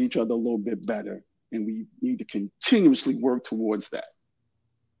can treat each other a little bit better. And we need to continuously work towards that.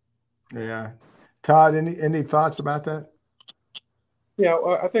 Yeah. Todd, any thoughts about that? Yeah,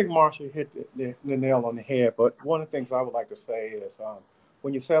 I think Marshall hit the nail on the head. But one of the things I would like to say is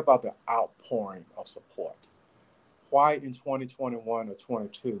when you say about the outpouring of support, why in 2021 or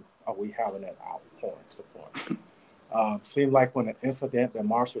 22 are we having that outpouring support? Seems like when an incident that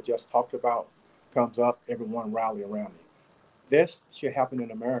Marshall just talked about comes up, everyone rally around it. This should happen in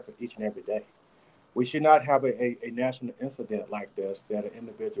America each and every day. We should not have a national incident like this that an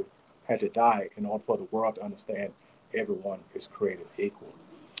individual had to die in order for the world to understand everyone is created equal.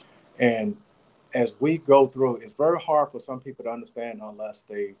 And as we go through, it's very hard for some people to understand unless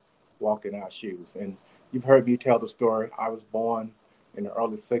they walked in our shoes. And you've heard me tell the story. I was born in the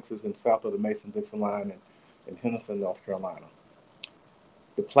early 60s in south of the Mason-Dixon line in Henderson, North Carolina.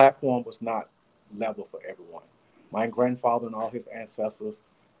 The platform was not level for everyone. My grandfather and all his ancestors,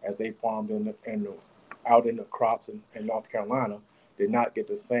 as they farmed out in the crops in North Carolina, did not get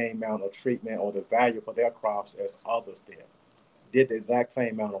the same amount of treatment or the value for their crops as others did the exact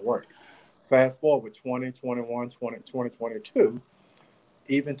same amount of work. Fast forward 2021, 2022,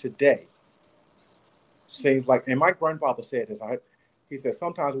 even today, seems like, and my grandfather said this, he said,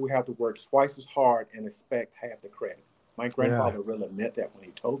 sometimes we have to work twice as hard and expect half the credit. My grandfather really meant that when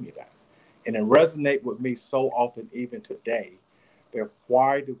he told me that. And it resonates with me so often, even today, that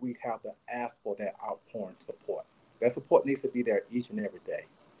why do we have to ask for that outpouring support? That support needs to be there each and every day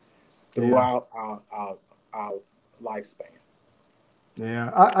throughout our lifespan.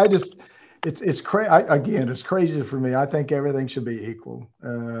 Yeah, I just, it's crazy. Again, it's crazy for me. I think everything should be equal.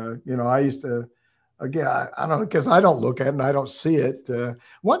 I used to, again, I don't know, because I don't look at it and I don't see it.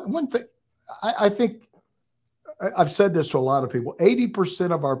 One thing, I think I've said this to a lot of people,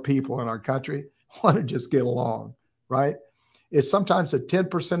 80% of our people in our country want to just get along, right? It's sometimes at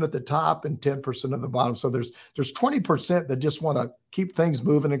 10% at the top and 10% at the bottom. So there's 20% that just want to keep things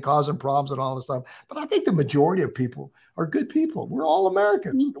moving and causing problems and all this stuff. But I think the majority of people are good people. We're all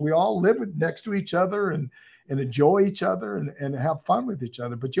Americans. We all live next to each other and enjoy each other and have fun with each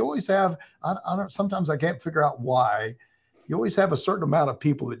other. But you always have, sometimes I can't figure out why, you always have a certain amount of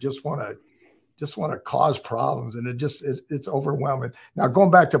people that just want to cause problems, and it's overwhelming. Now,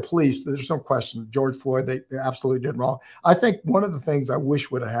 going back to police, there's no question, George Floyd, they absolutely did wrong. I think one of the things I wish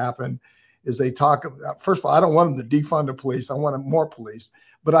would have happened is they talk. First of all, I don't want them to defund the police. I want more police.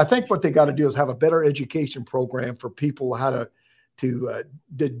 But I think what they got to do is have a better education program for people how to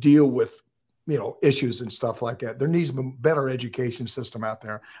deal with, issues and stuff like that. There needs to be a better education system out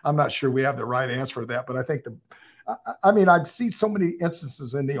there. I'm not sure we have the right answer for that, but I think I've seen so many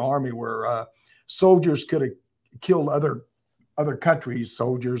instances in the Army where soldiers could have killed other countries'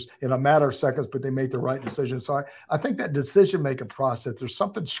 soldiers in a matter of seconds, but they made the right decision. So I think that decision-making process, there's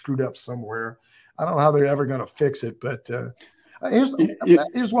something screwed up somewhere. I don't know how they're ever going to fix it, but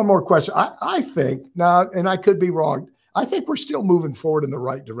here's one more question. I think now, and I could be wrong, I think we're still moving forward in the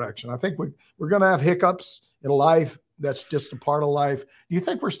right direction. I think we're going to have hiccups in life. That's just a part of life. Do you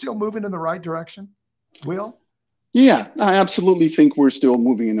think we're still moving in the right direction, Will? Yeah, I absolutely think we're still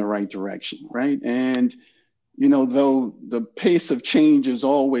moving in the right direction, right? And, though the pace of change is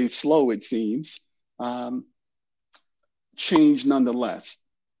always slow, it seems, change nonetheless.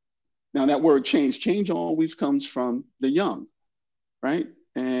 Now, that word change always comes from the young, right?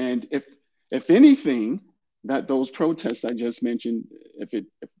 And if anything, that those protests I just mentioned, if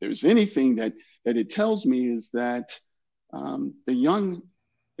there's anything that it tells me is that the young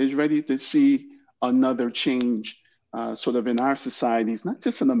is ready to see another change sort of in our societies, not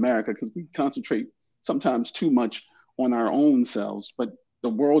just in America, because we concentrate sometimes too much on our own selves, but the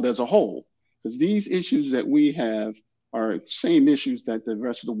world as a whole, because these issues that we have are the same issues that the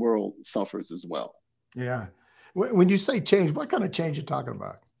rest of the world suffers as well. Yeah. When you say change, what kind of change are you talking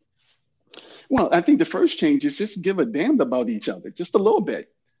about? Well, I think the first change is just give a damn about each other, just a little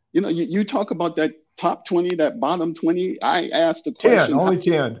bit. You talk about that top 20, that bottom 20. I asked the question. 10, only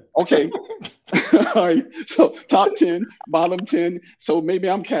 10. Okay. All right. So top 10, bottom 10. So maybe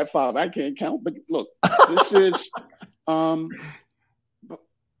I'm cat 5. I can't count. But look, this is,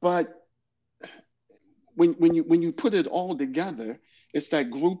 but when you put it all together, it's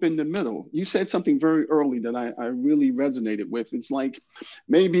that group in the middle. You said something very early that I really resonated with. It's like,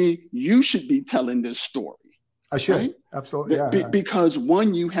 maybe you should be telling this story. I should. Right? Absolutely. Yeah. Because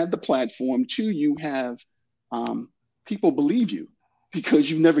one, you have the platform. Two, you have people believe you because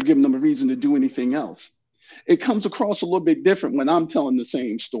you've never given them a reason to do anything else. It comes across a little bit different when I'm telling the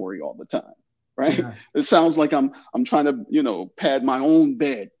same story all the time, right? Yeah. It sounds like I'm trying to, pad my own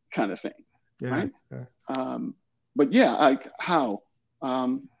bed kind of thing, right? Yeah. But yeah,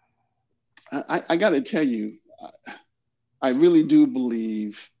 I got to tell you, I really do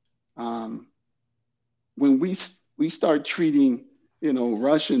believe when we start treating,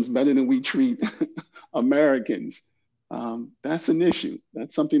 Russians better than we treat Americans, that's an issue.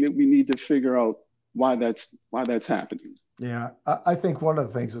 That's something that we need to figure out why that's happening. Yeah, I think one of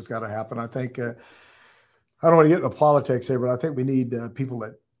the things that's got to happen, I think, I don't want to get into politics here, but I think we need people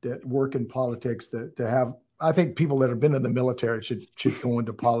that work in politics to have. I think people that have been in the military should go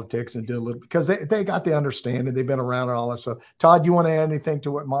into politics and do a little, because they got the understanding, they've been around and all that stuff. Todd, you want to add anything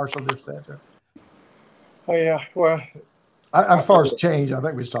to what Marshall just said? Oh yeah, well, as far as change, I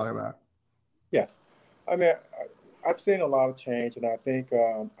think we was talking about. Yes, I mean, I've seen a lot of change, and I think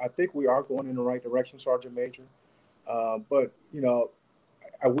we are going in the right direction, Sergeant Major. But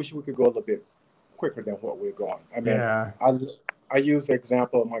I wish we could go a little bit quicker than what we're going. I mean, yeah. I used the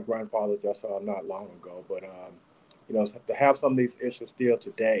example of my grandfather just not long ago, but to have some of these issues still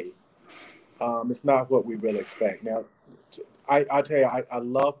today, it's not what we really expect. Now, I tell you, I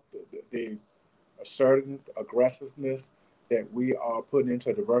love the assertive aggressiveness that we are putting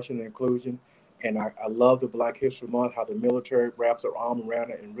into diversity and inclusion, and I love the Black History Month, how the military wraps their arm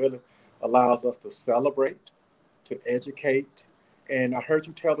around it and really allows us to celebrate, to educate. And I heard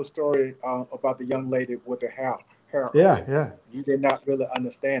you tell the story about the young lady with the hair. Yeah. You did not really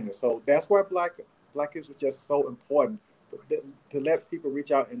understand it. So that's why Black History is just so important, to let people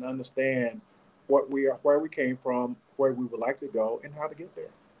reach out and understand what we are, where we came from, where we would like to go, and how to get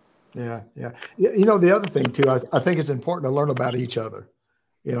there. Yeah. The other thing too, I think it's important to learn about each other.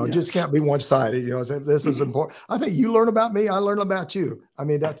 Yes. Just can't be one-sided. This is important. I think you learn about me, I learn about you. I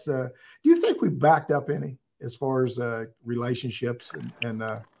mean, that's. Do you think we backed up any as far as relationships and?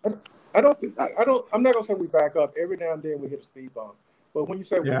 I'm not gonna say we back up. Every now and then we hit a speed bump. But when you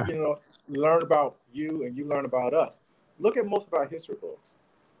say learn about you and you learn about us, look at most of our history books.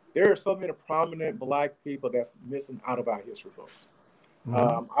 There are so many prominent Black people that's missing out of our history books.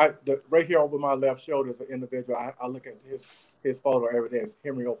 Mm-hmm. Right here over my left shoulder is an individual. I look at his photo every day. It's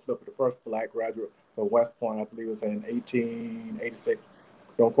Henry O. Flipper, the first Black graduate from West Point. I believe it was in 1886.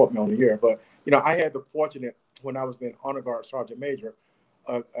 Don't quote me on the year, but I had the fortunate when I was in honor guard sergeant major.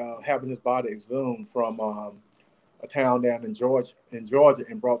 Having his body exhumed from a town down in Georgia and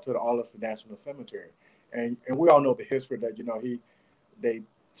brought to the Arlington National Cemetery. And we all know the history that, they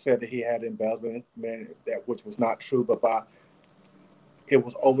said that he had embezzlement, that which was not true, but it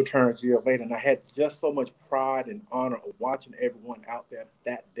was overturned years later. And I had just so much pride and honor of watching everyone out there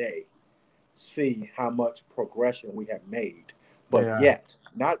that day see how much progression we have made, but yet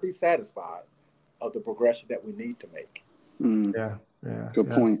not be satisfied of the progression that we need to make. Good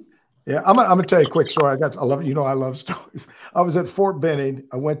point. Yeah, I'm gonna tell you a quick story. I love stories. I was at Fort Benning.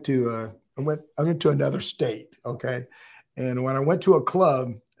 I went to another state. Okay, and when I went to a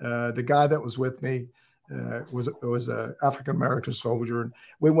club, the guy that was with me was an African American soldier, and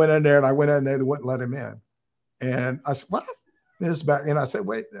we went in there, and I went in there. They wouldn't let him in, and I said, "What?" This is back, and I said,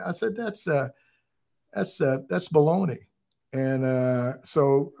 "Wait," I said, "That's baloney." And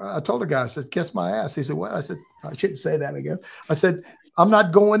so I told the guy, I said, "Kiss my ass." He said, "What?" I said, "I shouldn't say that again." I said, "I'm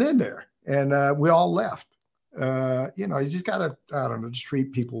not going in there." And we all left. You just gotta, I don't know, just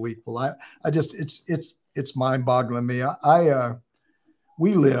treat people equal. It's mind boggling me.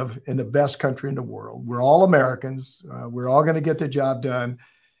 We live in the best country in the world. We're all Americans. We're all going to get the job done.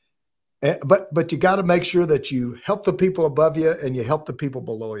 But you got to make sure that you help the people above you and you help the people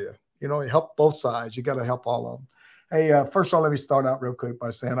below you. You help both sides. You got to help all of them. Hey, first of all, let me start out real quick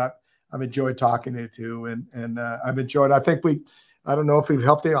by saying I've enjoyed talking to you too, and I've enjoyed. I don't know if we've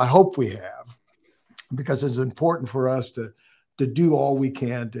helped you. I hope we have, because it's important for us to do all we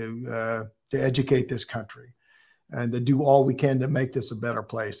can to educate this country, and to do all we can to make this a better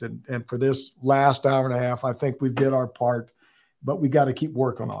place. And for this last hour and a half, I think we've did our part, but we got to keep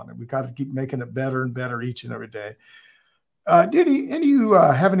working on it. We got to keep making it better and better each and every day. Did any of you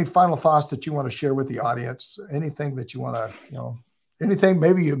have any final thoughts that you want to share with the audience? Anything that you want to, anything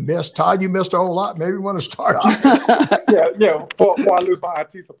maybe you missed? Todd, you missed a whole lot. Maybe you want to start off. Yeah. Before I lose my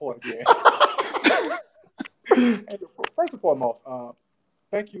IT support again. And first and foremost,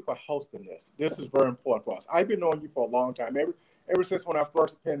 thank you for hosting this. This is very important for us. I've been knowing you for a long time. Ever since when I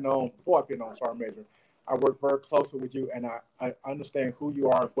first before I pinned on Sergeant Major, I worked very closely with you, and I understand who you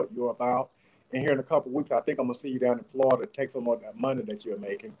are and what you're about. And here in a couple of weeks, I think I'm going to see you down in Florida to take some of that money that you're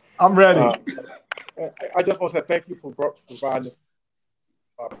making. I'm ready. I just want to say thank you for providing this.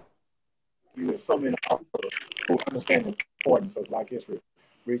 There's so many others who understand the importance of Black history.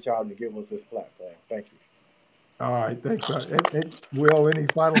 Reach out and give us this platform. Thank you. All right. Thanks. Will, any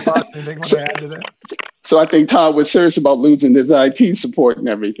final thoughts? Anything you want to add to that? So I think Todd was serious about losing his IT support and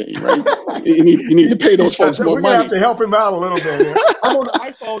everything, right? you need to pay those folks more money. We're going to have to help him out a little bit. Yeah. I'm on the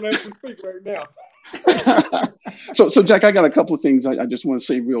iPhone as we speak right now. So Jack, I got a couple of things I just want to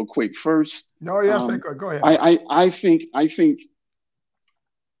say real quick. First, go ahead. I think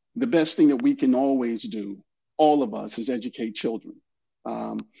the best thing that we can always do, all of us, is educate children.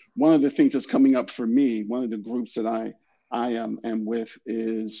 One of the things that's coming up for me, one of the groups that I am with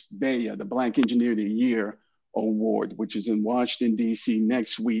is BEYA, the Black Engineer of the Year Award, which is in Washington, D.C.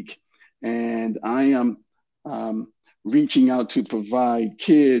 next week. And I am reaching out to provide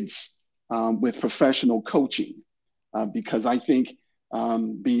kids with professional coaching because I think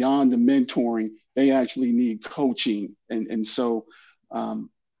beyond the mentoring, they actually need coaching. And so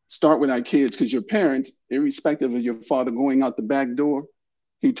start with our kids, because your parents, irrespective of your father going out the back door,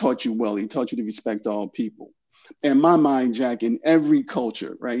 he taught you well. He taught you to respect all people. In my mind, Jack, in every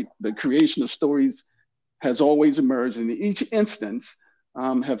culture, right, the creation of stories has always emerged, and in each instance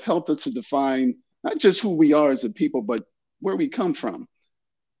have helped us to define not just who we are as a people, but where we come from,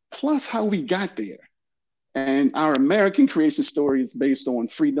 plus how we got there. And our American creation story is based on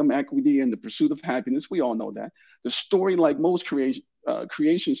freedom, equity, and the pursuit of happiness. We all know that. The story, like most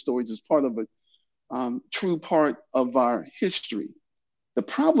creation stories, is part of a true part of our history. The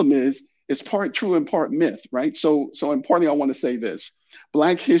problem is, it's part true and part myth, right? So importantly, I want to say this.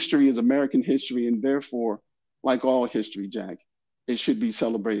 Black history is American history, and therefore, like all history, Jack, it should be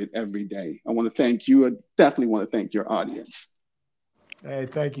celebrated every day. I want to thank you. I definitely want to thank your audience. Hey,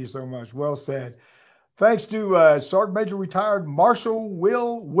 thank you so much. Well said. Thanks to Sergeant Major Retired Marshall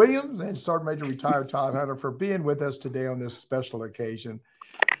Will Williams and Sergeant Major Retired Todd Hunter for being with us today on this special occasion.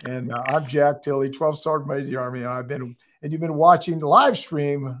 And I'm Jack Tilley, 12th Sergeant Major of the Army, and you've been watching the live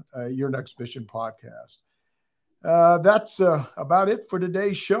stream Your Next Mission podcast. That's about it for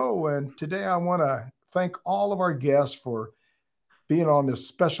today's show. And today I want to thank all of our guests for being on this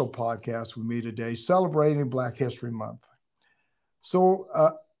special podcast with me today, celebrating Black History Month. So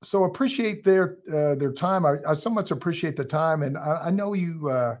appreciate their time. I so much appreciate the time, and I know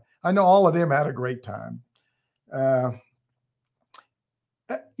I know all of them had a great time. I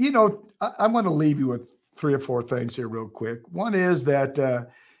want to leave you with 3 or 4 things here real quick. One is that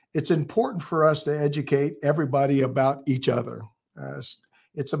it's important for us to educate everybody about each other.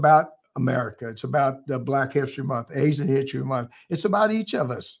 It's about America. It's about Black History Month, Asian History Month. It's about each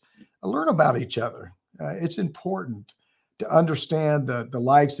of us. Learn about each other. It's important to understand the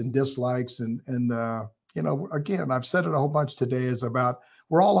likes and dislikes. And again, I've said it a whole bunch today, is about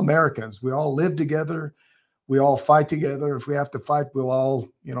we're all Americans. We all live together. We all fight together. If we have to fight, we'll all,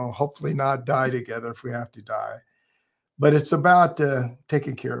 hopefully not die together if we have to die. But it's about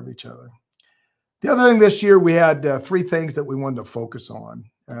taking care of each other. The other thing this year, we had 3 things that we wanted to focus on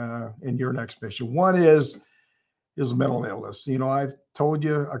in Your Next Mission. One is mental illness. I've told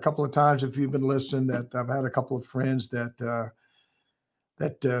you a couple of times, if you've been listening, that I've had a couple of friends that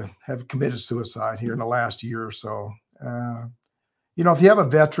have committed suicide here in the last year or so. If you have a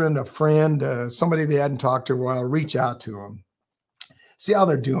veteran, a friend, somebody they hadn't talked to in a while, reach out to them. See how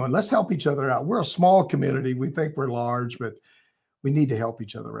they're doing. Let's help each other out. We're a small community. We think we're large, but we need to help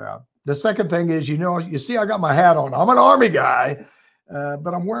each other out. The second thing is, you see, I got my hat on. I'm an Army guy,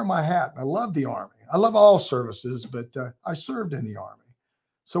 but I'm wearing my hat. I love the Army. I love all services, but I served in the Army.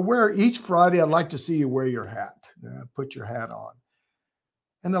 So each Friday, I'd like to see you wear your hat. Put your hat on.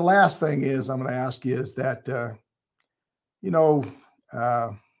 And the last thing is, I'm going to ask you is that,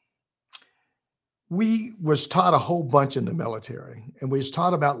 we was taught a whole bunch in the military, and we was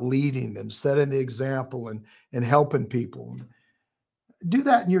taught about leading and setting the example and helping people. Do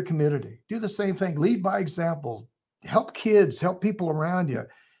that in your community. Do the same thing. Lead by example. Help kids, help people around you.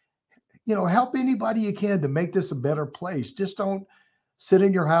 Help anybody you can to make this a better place. Just don't sit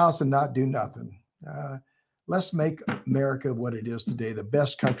in your house and not do nothing. Let's make America what it is today, the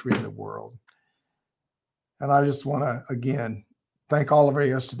best country in the world. And I just want to, again, thank all of our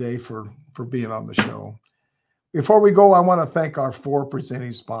guests today for being on the show. Before we go, I want to thank our 4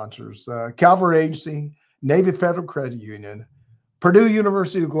 presenting sponsors, Calvary Agency, Navy Federal Credit Union, Purdue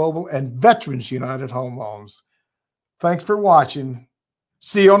University Global, and Veterans United Home Loans. Thanks for watching.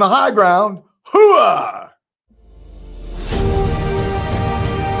 See you on the high ground. Hooah!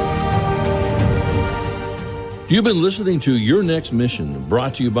 You've been listening to Your Next Mission,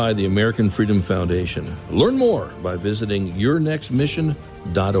 brought to you by the American Freedom Foundation. Learn more by visiting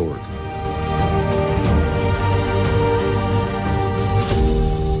yournextmission.org.